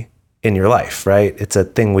anxiety in your life, right? It's a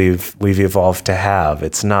thing we've evolved to have.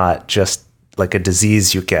 It's not just like a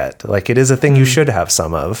disease you get. Like it is a thing you should have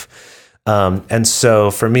some of. And so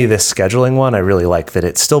for me, this scheduling one, I really like that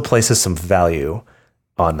it still places some value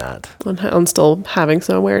on that. On still having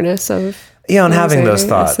some awareness of on having those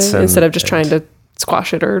thoughts instead of just trying to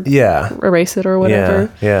squash it or erase it or whatever.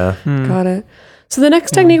 Got it. So the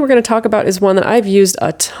next technique we're going to talk about is one that I've used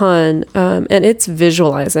a ton, and it's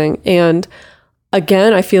visualizing. And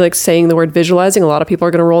again, I feel like saying the word visualizing, a lot of people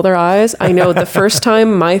are going to roll their eyes. I know the first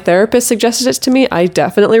time my therapist suggested it to me, I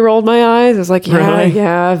definitely rolled my eyes. I was like,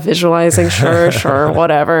 visualizing, sure,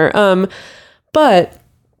 whatever. But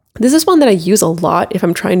this is one that I use a lot if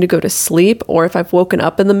I'm trying to go to sleep, or if I've woken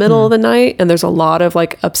up in the middle of the night and there's a lot of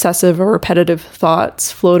like obsessive or repetitive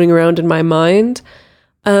thoughts floating around in my mind.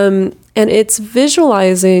 And it's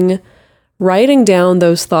visualizing, writing down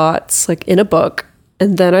those thoughts like in a book.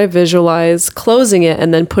 And then I visualize closing it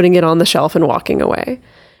and then putting it on the shelf and walking away.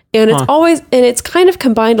 And it's it's kind of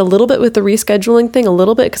combined a little bit with the rescheduling thing a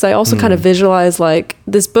little bit, because I also kind of visualize like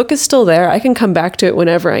this book is still there. I can come back to it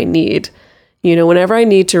whenever I need. Whenever I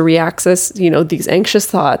need to reaccess, these anxious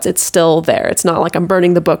thoughts, it's still there. It's not like I'm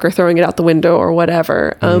burning the book or throwing it out the window or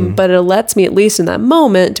whatever. But it lets me, at least in that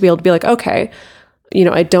moment, to be able to be like, okay,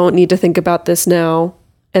 I don't need to think about this now,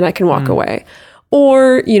 and I can walk away.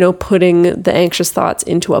 Or, putting the anxious thoughts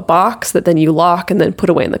into a box that then you lock and then put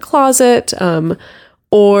away in the closet.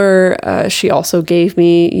 Or she also gave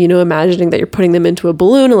me, imagining that you're putting them into a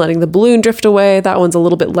balloon and letting the balloon drift away. That one's a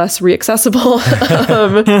little bit less reaccessible.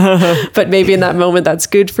 But maybe in that moment, that's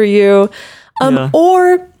good for you.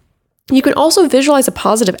 Or you can also visualize a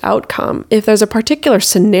positive outcome. If there's a particular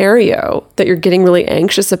scenario that you're getting really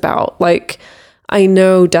anxious about, like I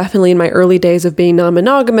know definitely in my early days of being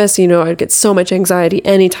non-monogamous, I'd get so much anxiety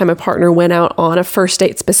anytime a partner went out on a first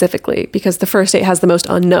date specifically, because the first date has the most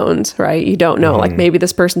unknowns, right? You don't know, like maybe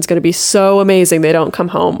this person's going to be so amazing they don't come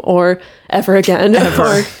home, or ever again,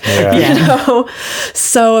 or,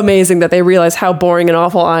 so amazing that they realize how boring and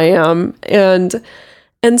awful I am.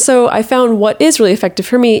 And so I found what is really effective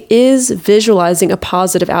for me is visualizing a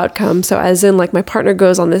positive outcome. So as in like my partner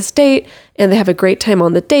goes on this date and they have a great time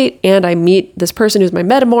on the date, and I meet this person who's my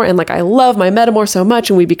metamor, and like I love my metamor so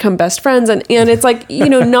much and we become best friends. And it's like,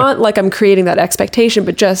 not like I'm creating that expectation,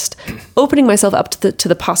 but just opening myself up to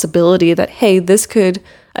the possibility that, hey,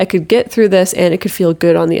 I could get through this and it could feel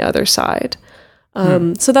good on the other side.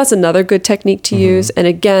 So that's another good technique to use. And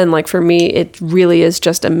again, like for me, it really is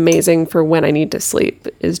just amazing for when I need to sleep,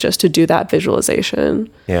 is just to do that visualization.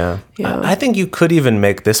 Yeah. Yeah. I think you could even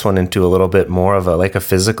make this one into a little bit more of a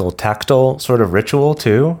physical, tactile sort of ritual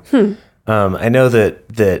too. I know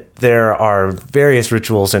that there are various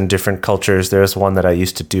rituals in different cultures. There's one that I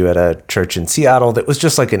used to do at a church in Seattle that was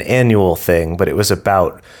just like an annual thing, but it was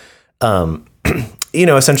about,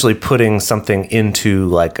 essentially putting something into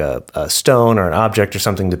like a stone or an object or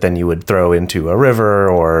something that then you would throw into a river,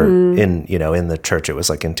 or in the church, it was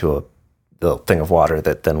like into the thing of water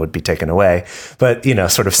that then would be taken away, but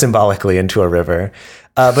sort of symbolically into a river.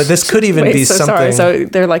 But this could even be something. Sorry. So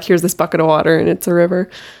they're like, here's this bucket of water and it's a river.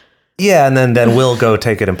 Yeah, and then we'll go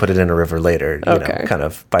take it and put it in a river later, kind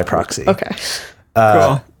of by proxy. Okay.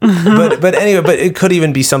 Cool. but anyway, but it could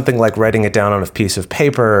even be something like writing it down on a piece of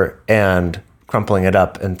paper and crumpling it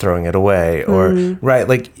up and throwing it away, or right,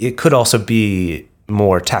 like it could also be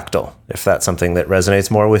more tactile if that's something that resonates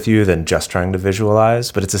more with you than just trying to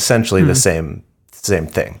visualize. But it's essentially the same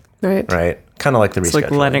thing, right? Kind of like the rescheduling. It's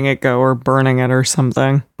like letting it go or burning it or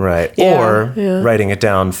something. Right. Yeah, Or yeah. writing it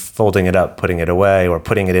down, folding it up, putting it away, or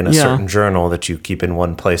putting it in a certain journal that you keep in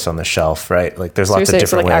one place on the shelf, right? Like there's lots of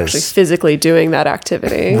different like ways. actually physically doing that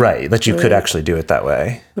activity. Right. That you could actually do it that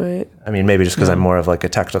way. Right. I mean, maybe just because I'm more of like a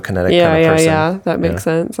tactile kinetic kind of person. Yeah. That makes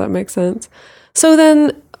sense. That makes sense. So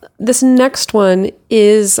then this next one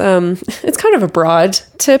is, it's kind of a broad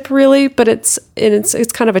tip really, but it's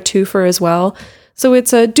kind of a twofer as well. So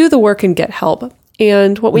it's do the work and get help.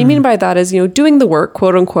 And what we mean by that is, doing the work,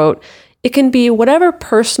 quote unquote, it can be whatever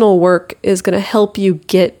personal work is going to help you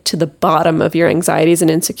get to the bottom of your anxieties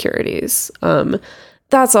and insecurities.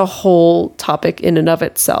 That's a whole topic in and of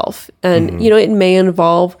itself. And, it may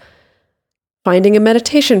involve finding a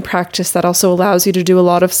meditation practice that also allows you to do a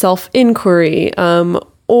lot of self-inquiry,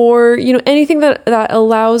 or, anything that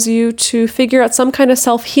allows you to figure out some kind of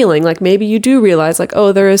self-healing. Like maybe you do realize like,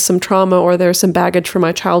 oh, there is some trauma or there's some baggage from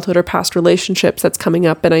my childhood or past relationships that's coming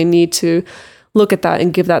up, and I need to look at that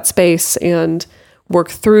and give that space and work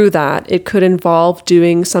through that. It could involve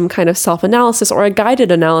doing some kind of self-analysis or a guided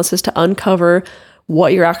analysis to uncover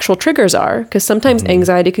what your actual triggers are, because sometimes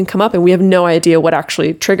anxiety can come up and we have no idea what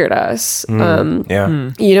actually triggered us. And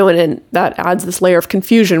that adds this layer of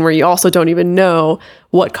confusion where you also don't even know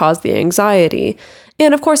what caused the anxiety.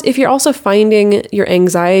 And of course, if you're also finding your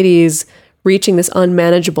anxieties reaching this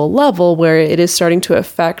unmanageable level where it is starting to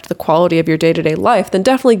affect the quality of your day-to-day life, then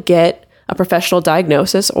definitely get a professional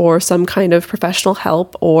diagnosis or some kind of professional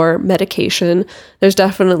help or medication. There's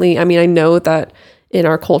definitely, I know that in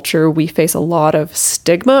our culture, we face a lot of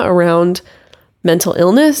stigma around mental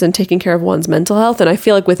illness and taking care of one's mental health. And I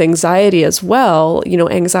feel like with anxiety as well,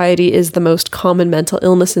 anxiety is the most common mental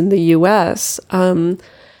illness in the US.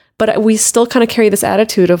 But we still kind of carry this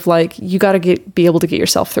attitude of like, you got to be able to get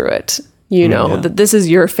yourself through it. That this is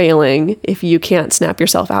your failing if you can't snap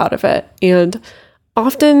yourself out of it. And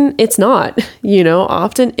often it's not,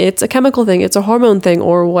 often it's a chemical thing, it's a hormone thing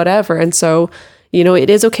or whatever. And so, it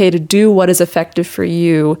is okay to do what is effective for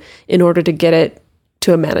you in order to get it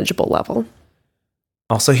to a manageable level.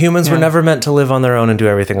 Also, humans were never meant to live on their own and do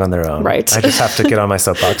everything on their own. Right. I just have to get on my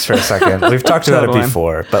soapbox for a second. We've talked about it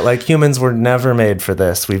before, but like humans were never made for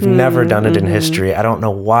this. We've never done it in history. I don't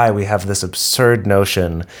know why we have this absurd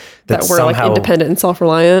notion that we're somehow, like independent and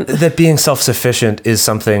self-reliant. that being self-sufficient is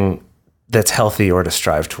something that's healthy or to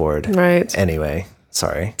strive toward. Right. Anyway.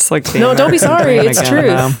 Sorry. It's like No, don't be sorry. It's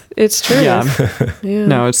truth. It's truth. Yeah.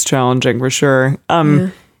 No, it's challenging for sure.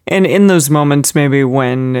 And in those moments, maybe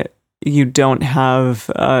when you don't have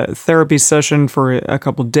a therapy session for a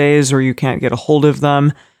couple of days or you can't get a hold of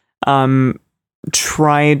them,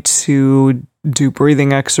 try to do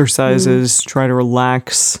breathing exercises, try to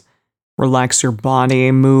relax your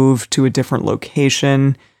body, move to a different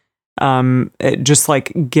location. Just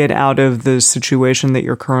like get out of the situation that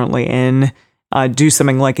you're currently in. Do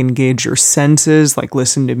something like engage your senses, like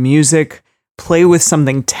listen to music, play with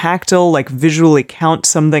something tactile, like visually count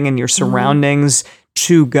something in your surroundings,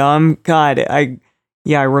 chew gum. God, I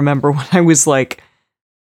remember when I was like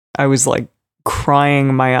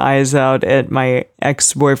crying my eyes out at my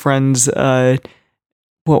ex-boyfriend's,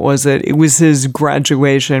 what was it? It was his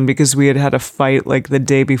graduation because we had a fight like the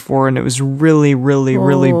day before and it was really, really,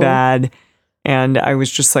 really bad. And I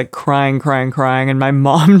was just like crying. And my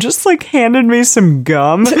mom just like handed me some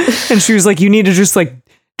gum and she was like, you need to just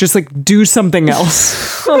do something else.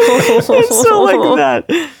 So like that.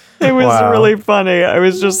 It was really funny. I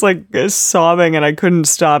was just like sobbing and I couldn't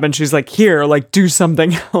stop. And she's like, here, like do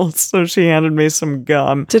something else. So she handed me some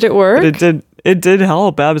gum. Did it work? But It did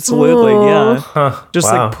help, absolutely. Aw. Yeah. Huh.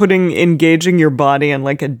 Just Wow. like engaging your body in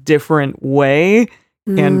like a different way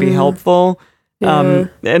can be helpful.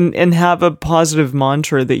 And have a positive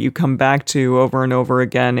mantra that you come back to over and over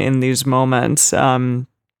again in these moments.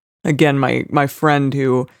 Again, my friend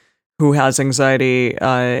who has anxiety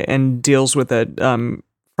and deals with it from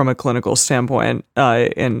a clinical standpoint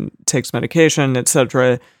and takes medication,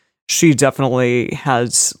 etc. She definitely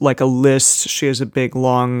has like a list. She has a big,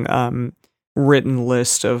 long written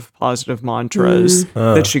list of positive mantras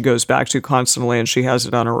that she goes back to constantly, and she has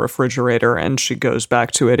it on her refrigerator, and she goes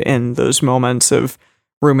back to it in those moments of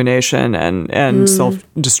rumination and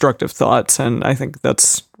self-destructive thoughts. And I think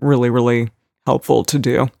that's really, really helpful to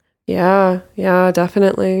do. Yeah,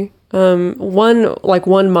 definitely.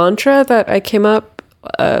 One mantra that I came up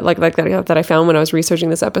that I found when I was researching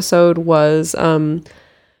this episode was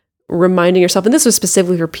reminding yourself, and this was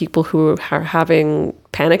specifically for people who are having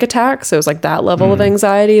panic attacks. So it was like that level of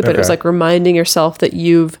anxiety, but it was like reminding yourself that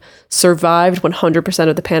you've survived 100%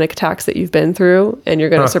 of the panic attacks that you've been through, and you're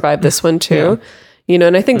going to survive this one too. You know,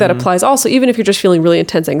 and I think that applies also, even if you're just feeling really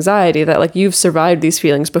intense anxiety, that like you've survived these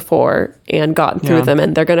feelings before and gotten through them,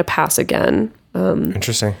 and they're going to pass again.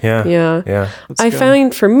 Interesting. Yeah. Yeah. I good.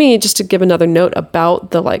 find for me, just to give another note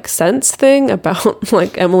about the like sense thing about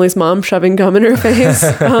like Emily's mom shoving gum in her face.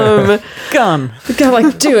 Gum.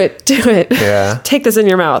 Like, do it. Yeah. Take this in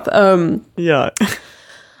your mouth. Yeah.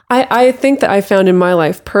 I think that I found in my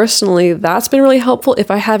life personally, that's been really helpful if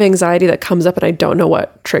I have anxiety that comes up and I don't know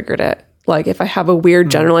what triggered it. Like if I have a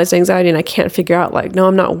weird generalized anxiety and I can't figure out like, no,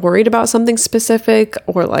 I'm not worried about something specific,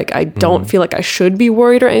 or like I don't feel like I should be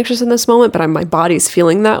worried or anxious in this moment, but my body's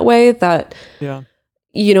feeling that way, that,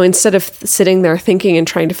 you know, instead of sitting there thinking and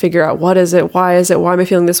trying to figure out what is it, why am I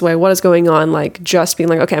feeling this way, what is going on, like just being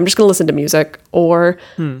like, okay, I'm just gonna listen to music, or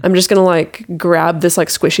I'm just gonna like grab this like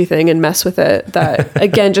squishy thing and mess with it. That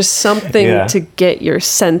again, just something to get your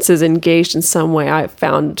senses engaged in some way, I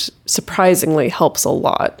found surprisingly helps a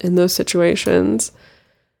lot in those situations.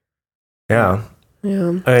 Yeah.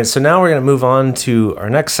 All right, so now we're going to move on to our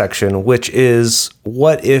next section, which is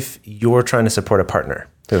what if you're trying to support a partner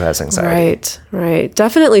who has anxiety? Right.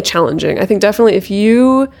 Definitely challenging. I think definitely if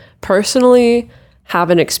you personally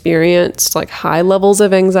haven't experienced like high levels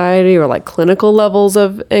of anxiety or like clinical levels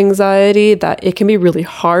of anxiety, that it can be really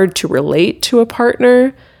hard to relate to a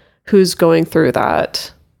partner who's going through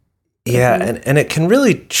that. Yeah, and it can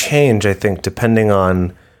really change, I think, depending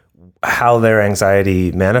on how their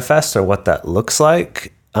anxiety manifests or what that looks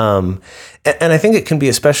like. And I think it can be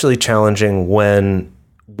especially challenging when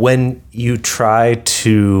you try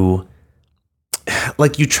to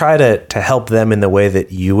help them in the way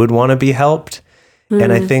that you would want to be helped.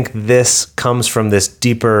 And I think this comes from this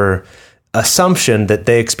deeper assumption that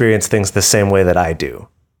they experience things the same way that I do.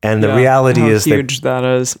 And the reality is huge that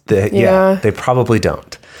is. They probably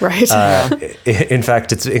don't. Right. In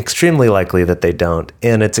fact, it's extremely likely that they don't.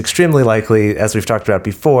 And it's extremely likely, as we've talked about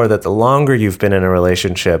before, that the longer you've been in a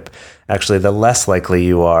relationship, actually, the less likely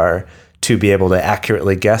you are to be able to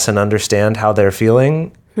accurately guess and understand how they're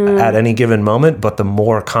feeling at any given moment, but the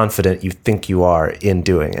more confident you think you are in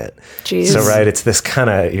doing it. Jeez. So, right, it's this kind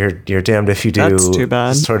of you're damned if you do That's too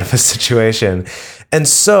bad. sort of a situation. And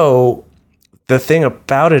so the thing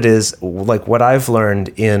about it is, like, what I've learned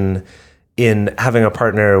in having a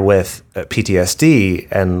partner with PTSD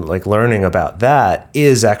and like learning about that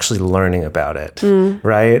is actually learning about it,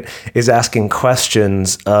 right? Is asking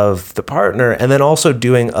questions of the partner and then also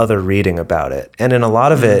doing other reading about it. And in a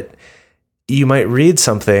lot of it, you might read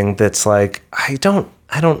something that's like, I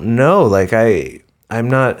don't know. Like I'm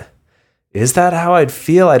not, is that how I'd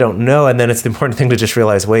feel? I don't know. And then it's the important thing to just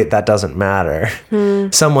realize, wait, that doesn't matter.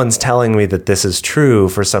 Someone's telling me that this is true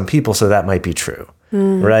for some people, so that might be true.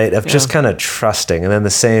 Right? Of just kind of trusting. And then the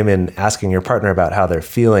same in asking your partner about how they're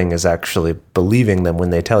feeling is actually believing them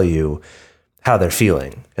when they tell you how they're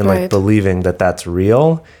feeling and like believing that that's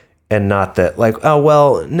real and not that like, oh,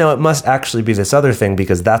 well, no, it must actually be this other thing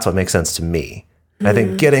because that's what makes sense to me. I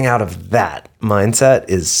think getting out of that mindset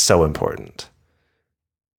is so important.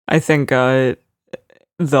 I think the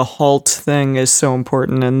halt thing is so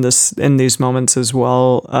important in these moments as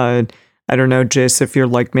well. I don't know, Jace, if you're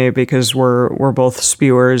like me, because we're both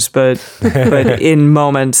spewers, but in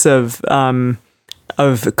moments of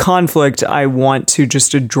conflict, I want to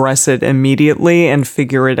just address it immediately and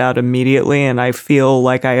figure it out immediately, and I feel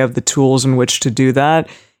like I have the tools in which to do that.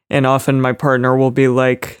 And often my partner will be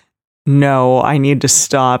like, "No, I need to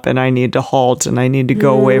stop, and I need to halt, and I need to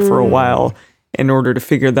go away for a while in order to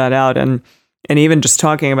figure that out." And even just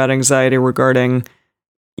talking about anxiety regarding,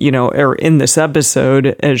 or in this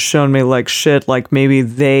episode has shown me like shit, like maybe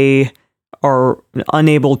they are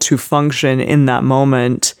unable to function in that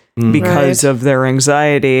moment because Right. of their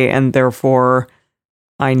anxiety, and therefore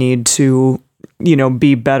I need to,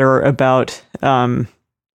 be better about,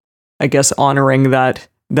 I guess, honoring that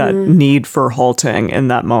need for halting in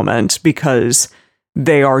that moment, because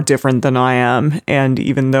they are different than I am. And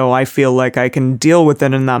even though I feel like I can deal with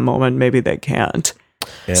it in that moment, maybe they can't.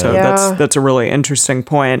 So Yeah. that's a really interesting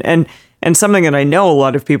point. And something that I know a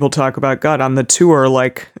lot of people talk about. God, on the tour,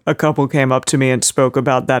 like a couple came up to me and spoke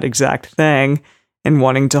about that exact thing and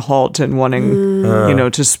wanting to halt and wanting,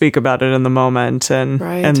 to speak about it in the moment and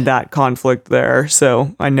Right. and that conflict there.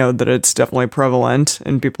 So I know that it's definitely prevalent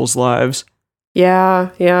in people's lives. Yeah,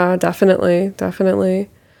 definitely.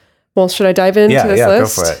 Well, should I dive into this go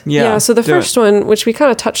list? for it. Yeah, So the do first one, which we kind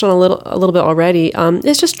of touched on a little bit already,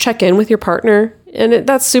 is just check in with your partner, and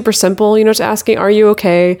that's super simple. Just asking, "Are you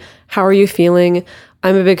okay? How are you feeling?"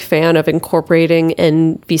 I'm a big fan of incorporating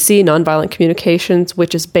NVC, nonviolent communications,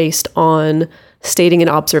 which is based on stating an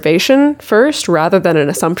observation first rather than an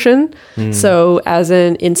assumption. So, as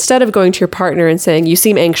in, instead of going to your partner and saying, "You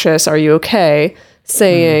seem anxious. Are you okay?"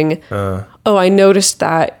 saying, "Oh, I noticed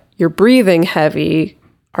that you're breathing heavy.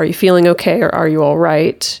 Are you feeling okay, or are you all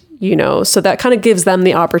right?" So that kind of gives them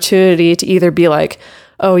the opportunity to either be like,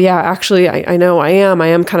 "Oh yeah, actually, I know I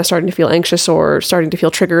am kind of starting to feel anxious or starting to feel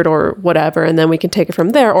triggered or whatever." And then we can take it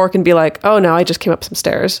from there, or it can be like, "Oh no, I just came up some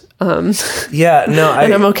stairs. Yeah, no,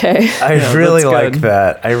 And I'm okay." I really that's like good.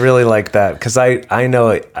 that. I really like that because I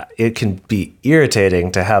know it can be irritating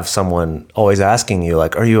to have someone always asking you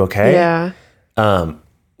like, "Are you okay?" Yeah.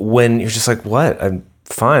 When you're just like, "What? I'm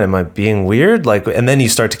fine. Am I being weird?" Like, and then you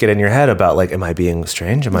start to get in your head about like, "Am I being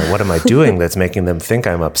strange? What am I doing that's making them think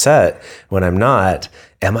I'm upset when I'm not?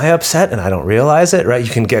 Am I upset and I don't realize it?" Right? You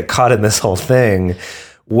can get caught in this whole thing.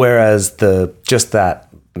 Whereas just that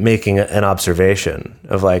making an observation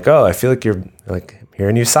of like, "Oh, I feel like you're like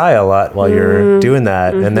hearing you sigh a lot while you're doing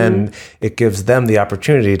that," and then it gives them the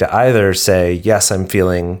opportunity to either say, "Yes, I'm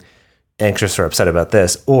feeling anxious or upset about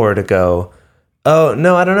this," or to go, "Oh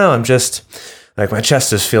no, I don't know. I'm just like my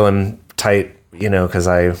chest is feeling tight, because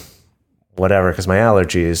because my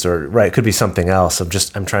allergies, or right, it could be something else.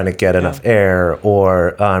 I'm trying to get enough air,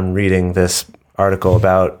 or I'm reading this article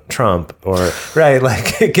about Trump, or right,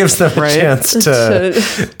 like it gives them a Right. chance to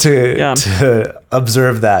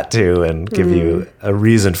observe that too and give you a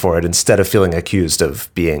reason for it instead of feeling accused of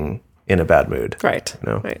being in a bad mood. Right.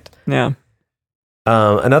 No. Right. Yeah.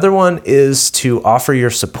 Another one is to offer your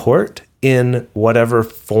support in whatever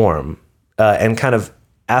form, and kind of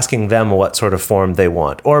asking them what sort of form they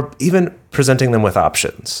want, or even presenting them with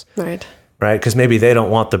options, Right. right? Because maybe they don't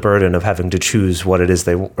want the burden of having to choose what it is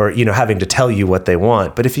or having to tell you what they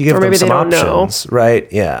want. But if you give Or them maybe some they don't know. options, right?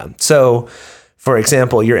 Yeah. So, for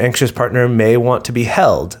example, your anxious partner may want to be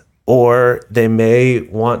held, or they may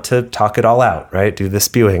want to talk it all out, right? Do the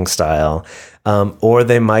spewing style. Or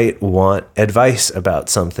they might want advice about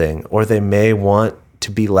something, or they may want to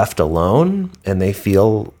be left alone and they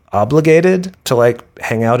feel obligated to like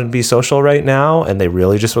hang out and be social right now, and they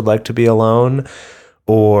really just would like to be alone,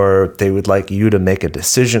 or they would like you to make a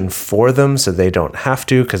decision for them so they don't have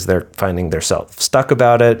to because they're finding themselves stuck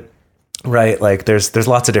about it, right? Like there's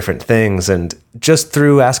lots of different things, and just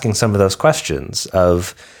through asking some of those questions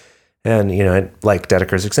of, and like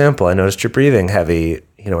Dedeker's example, "I noticed you're breathing heavy,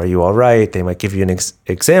 are you all right?" They might give you an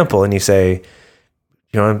example, and you say,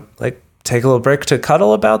 like, take a little break to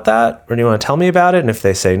cuddle about that, or do you want to tell me about it? And if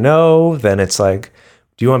they say no, then it's like,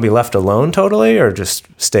 do you want to be left alone totally, or just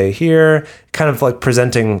stay here? Kind of like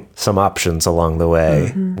presenting some options along the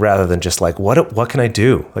way, rather than just like, what can I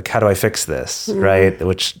do? Like, how do I fix this? Right?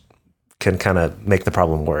 Which can kind of make the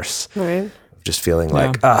problem worse. Right. Just feeling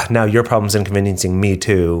like, now your problem's inconveniencing me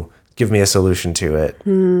too. Give me a solution to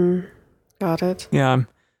it. Got it. Yeah.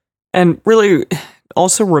 And really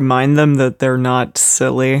also remind them that they're not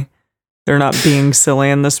silly. They're not being silly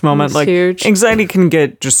in this moment. That's Like huge. anxiety can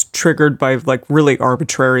get just triggered by like really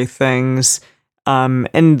arbitrary things.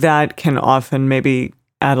 And that can often maybe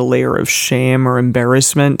add a layer of shame or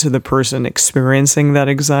embarrassment to the person experiencing that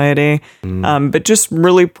anxiety. But just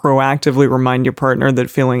really proactively remind your partner that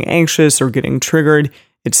feeling anxious or getting triggered,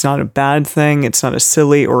 it's not a bad thing. It's not a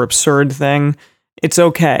silly or absurd thing. It's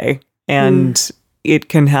okay. And it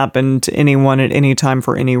can happen to anyone at any time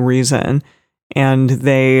for any reason. And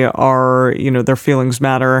they are, their feelings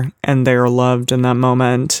matter and they are loved in that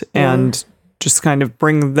moment. And just kind of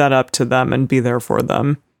bring that up to them and be there for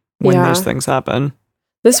them when Yeah. those things happen.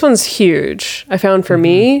 This one's huge, I found for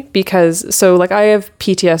me, because so like I have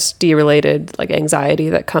PTSD related like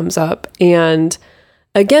anxiety that comes up. And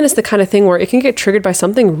again, it's the kind of thing where it can get triggered by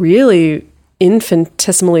something really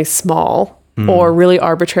infinitesimally small or really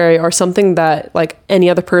arbitrary or something that like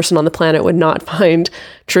any other person on the planet would not find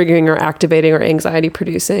triggering or activating or anxiety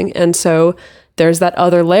producing. And so there's that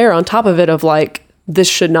other layer on top of it of like, this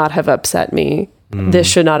should not have upset me. This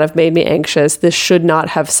should not have made me anxious. This should not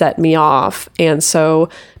have set me off. And so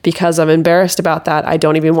because I'm embarrassed about that, I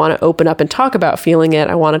don't even want to open up and talk about feeling it.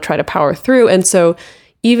 I want to try to power through. And so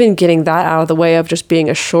even getting that out of the way of just being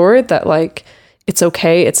assured that like, it's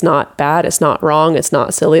okay. It's not bad. It's not wrong. It's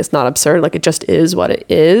not silly. It's not absurd. Like it just is what it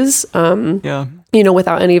is. You know,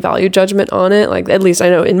 without any value judgment on it. Like at least I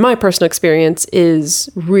know in my personal experience is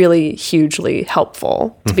really hugely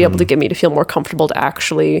helpful to be able to get me to feel more comfortable to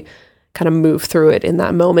actually kind of move through it in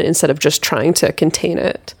that moment instead of just trying to contain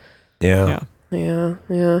it. Yeah.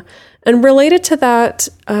 And related to that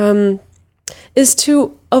is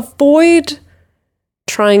to avoid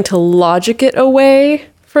trying to logic it away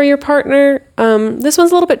for your partner. This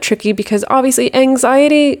one's a little bit tricky because obviously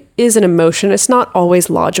anxiety is an emotion. It's not always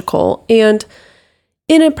logical. And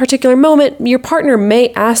in a particular moment, your partner may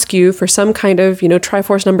ask you for some kind of, you know,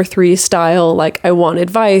 Triforce number 3 style, like, I want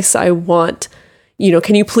advice. I want, you know,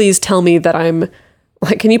 can you please tell me that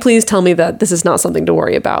this is not something to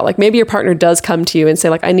worry about? Like maybe your partner does come to you and say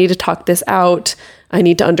like, I need to talk this out. I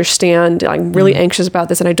need to understand. I'm really anxious about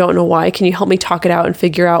this and I don't know why. Can you help me talk it out and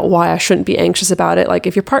figure out why I shouldn't be anxious about it? Like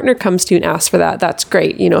if your partner comes to you and asks for that, that's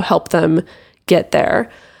great. You know, help them get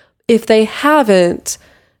there. If they haven't,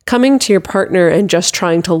 coming to your partner and just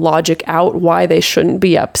trying to logic out why they shouldn't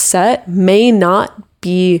be upset may not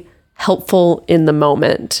be helpful in the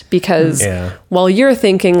moment because while you're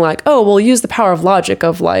thinking like, oh, we'll use the power of logic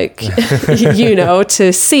of like, you know,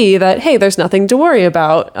 to see that, hey, there's nothing to worry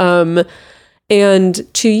about.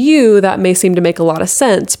 And to you, that may seem to make a lot of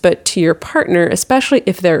sense, but to your partner, especially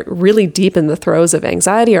if they're really deep in the throes of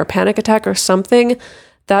anxiety or panic attack or something,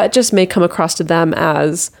 that just may come across to them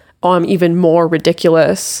as, oh, I'm even more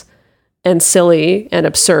ridiculous and silly and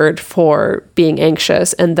absurd for being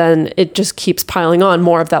anxious. And then it just keeps piling on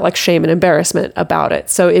more of that like shame and embarrassment about it.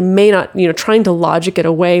 So it may not, you know, trying to logic it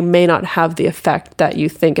away may not have the effect that you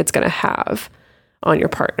think it's going to have on your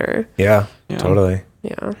partner. Yeah, totally.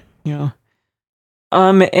 Yeah.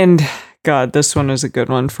 And God, this one is a good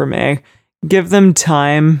one for me. Give them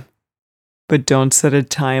time, but don't set a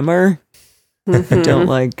timer. Don't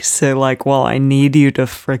like say like, well, I need you to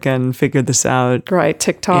frickin' figure this out. Right,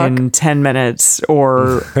 TikTok. In 10 minutes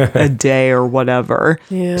or a day or whatever.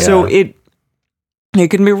 Yeah. So it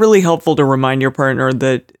can be really helpful to remind your partner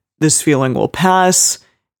that this feeling will pass,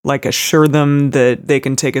 like assure them that they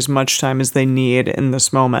can take as much time as they need in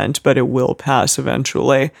this moment, but it will pass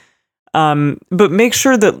eventually. But make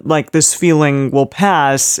sure that like this feeling will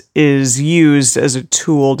pass is used as a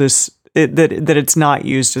tool to that it's not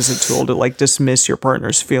used as a tool to like dismiss your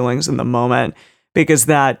partner's feelings in the moment, because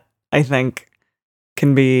that I think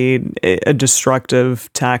can be a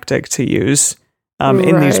destructive tactic to use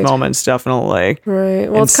in these moments, definitely.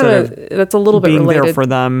 Right. Well, it's kind of, that's a little bit being related there for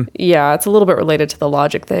them. Yeah, it's a little bit related to the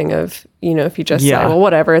logic thing of, you know, if you just say, well,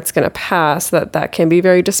 whatever, it's going to pass, that can be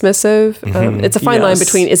very dismissive. It's a fine line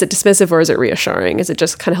between, is it dismissive or is it reassuring? Is it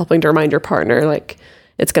just kind of helping to remind your partner, like,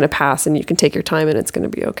 it's going to pass and you can take your time and it's going to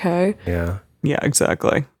be okay? Yeah. Yeah,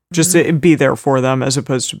 exactly. Just be there for them as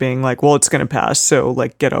opposed to being like, well, it's going to pass, so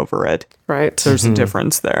like get over it. Right. There's a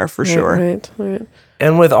difference there for sure. Right.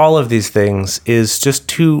 And with all of these things is just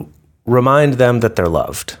to remind them that they're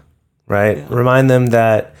loved, right? Yeah. Remind them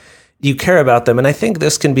that you care about them. And I think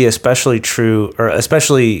this can be especially true or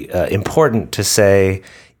especially important to say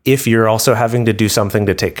if you're also having to do something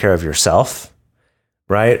to take care of yourself,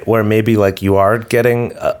 right? Where maybe like you are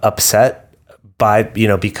getting upset by, you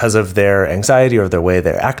know, because of their anxiety or the way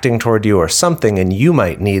they're acting toward you or something, and you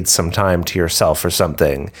might need some time to yourself or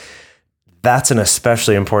something. That's an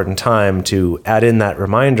especially important time to add in that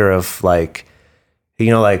reminder of like, you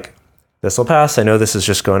know, like, this will pass. I know this is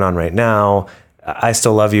just going on right now. I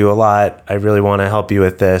still love you a lot. I really want to help you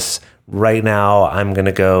with this. Right now, I'm going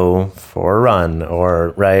to go for a run,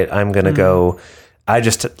 or right, I'm going to go, I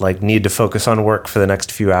just like need to focus on work for the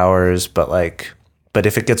next few hours, but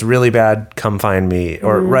if it gets really bad, come find me,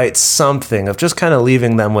 or write something of just kind of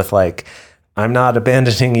leaving them with like, I'm not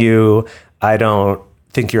abandoning you. I don't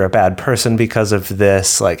think you're a bad person because of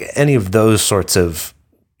this, like any of those sorts of,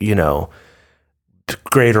 you know,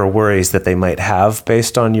 greater worries that they might have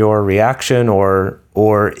based on your reaction, or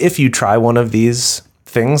if you try one of these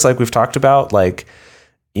things like we've talked about, like,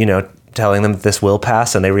 you know, telling them that this will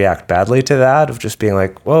pass and they react badly to that, of just being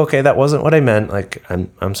like, well, okay, that wasn't what I meant. Like,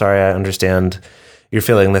 I'm sorry. I understand, you're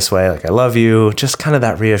feeling this way, like I love you, just kind of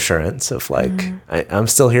that reassurance of like, I'm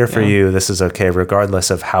still here for you. This is okay, regardless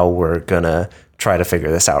of how we're going to try to figure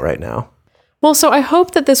this out right now. Well, so I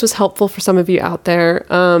hope that this was helpful for some of you out there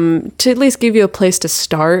to at least give you a place to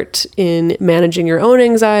start in managing your own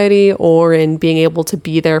anxiety or in being able to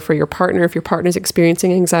be there for your partner if your partner's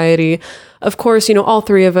experiencing anxiety. Of course, you know, all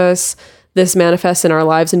three of us, this manifests in our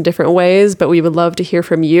lives in different ways, but we would love to hear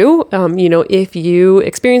from you. You know, if you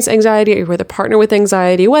experience anxiety or you're with a partner with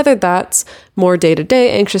anxiety, whether that's more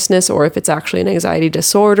day-to-day anxiousness or if it's actually an anxiety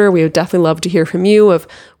disorder, we would definitely love to hear from you of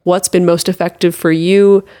what's been most effective for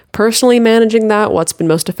you personally managing that, what's been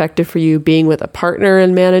most effective for you being with a partner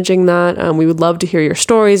and managing that. We would love to hear your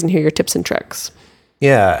stories and hear your tips and tricks.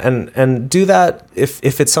 Yeah, and do that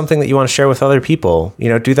if it's something that you want to share with other people, you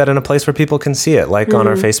know, do that in a place where people can see it, like on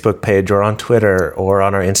our Facebook page or on Twitter or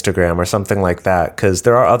on our Instagram or something like that, because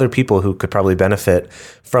there are other people who could probably benefit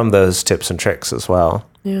from those tips and tricks as well.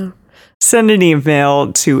 Yeah. Send an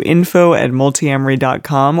email to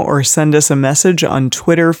info@multiamory.com or send us a message on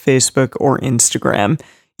Twitter, Facebook, or Instagram.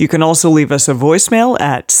 You can also leave us a voicemail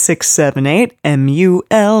at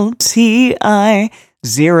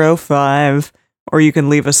 678-MULTI-05. Or you can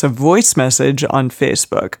leave us a voice message on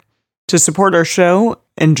Facebook. To support our show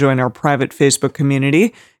and join our private Facebook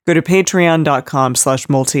community, go to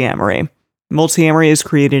patreon.com/multiamory. Multiamory is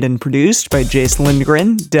created and produced by Jace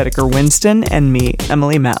Lindgren, Dedeker Winston, and me,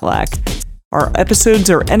 Emily Matlack. Our episodes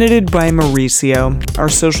are edited by Mauricio. Our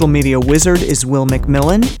social media wizard is Will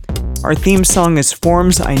McMillan. Our theme song is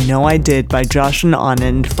Forms I Know I Did by Josh and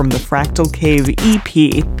Anand from the Fractal Cave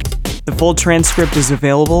EP. The full transcript is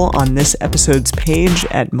available on this episode's page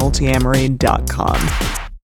at multiamory.com.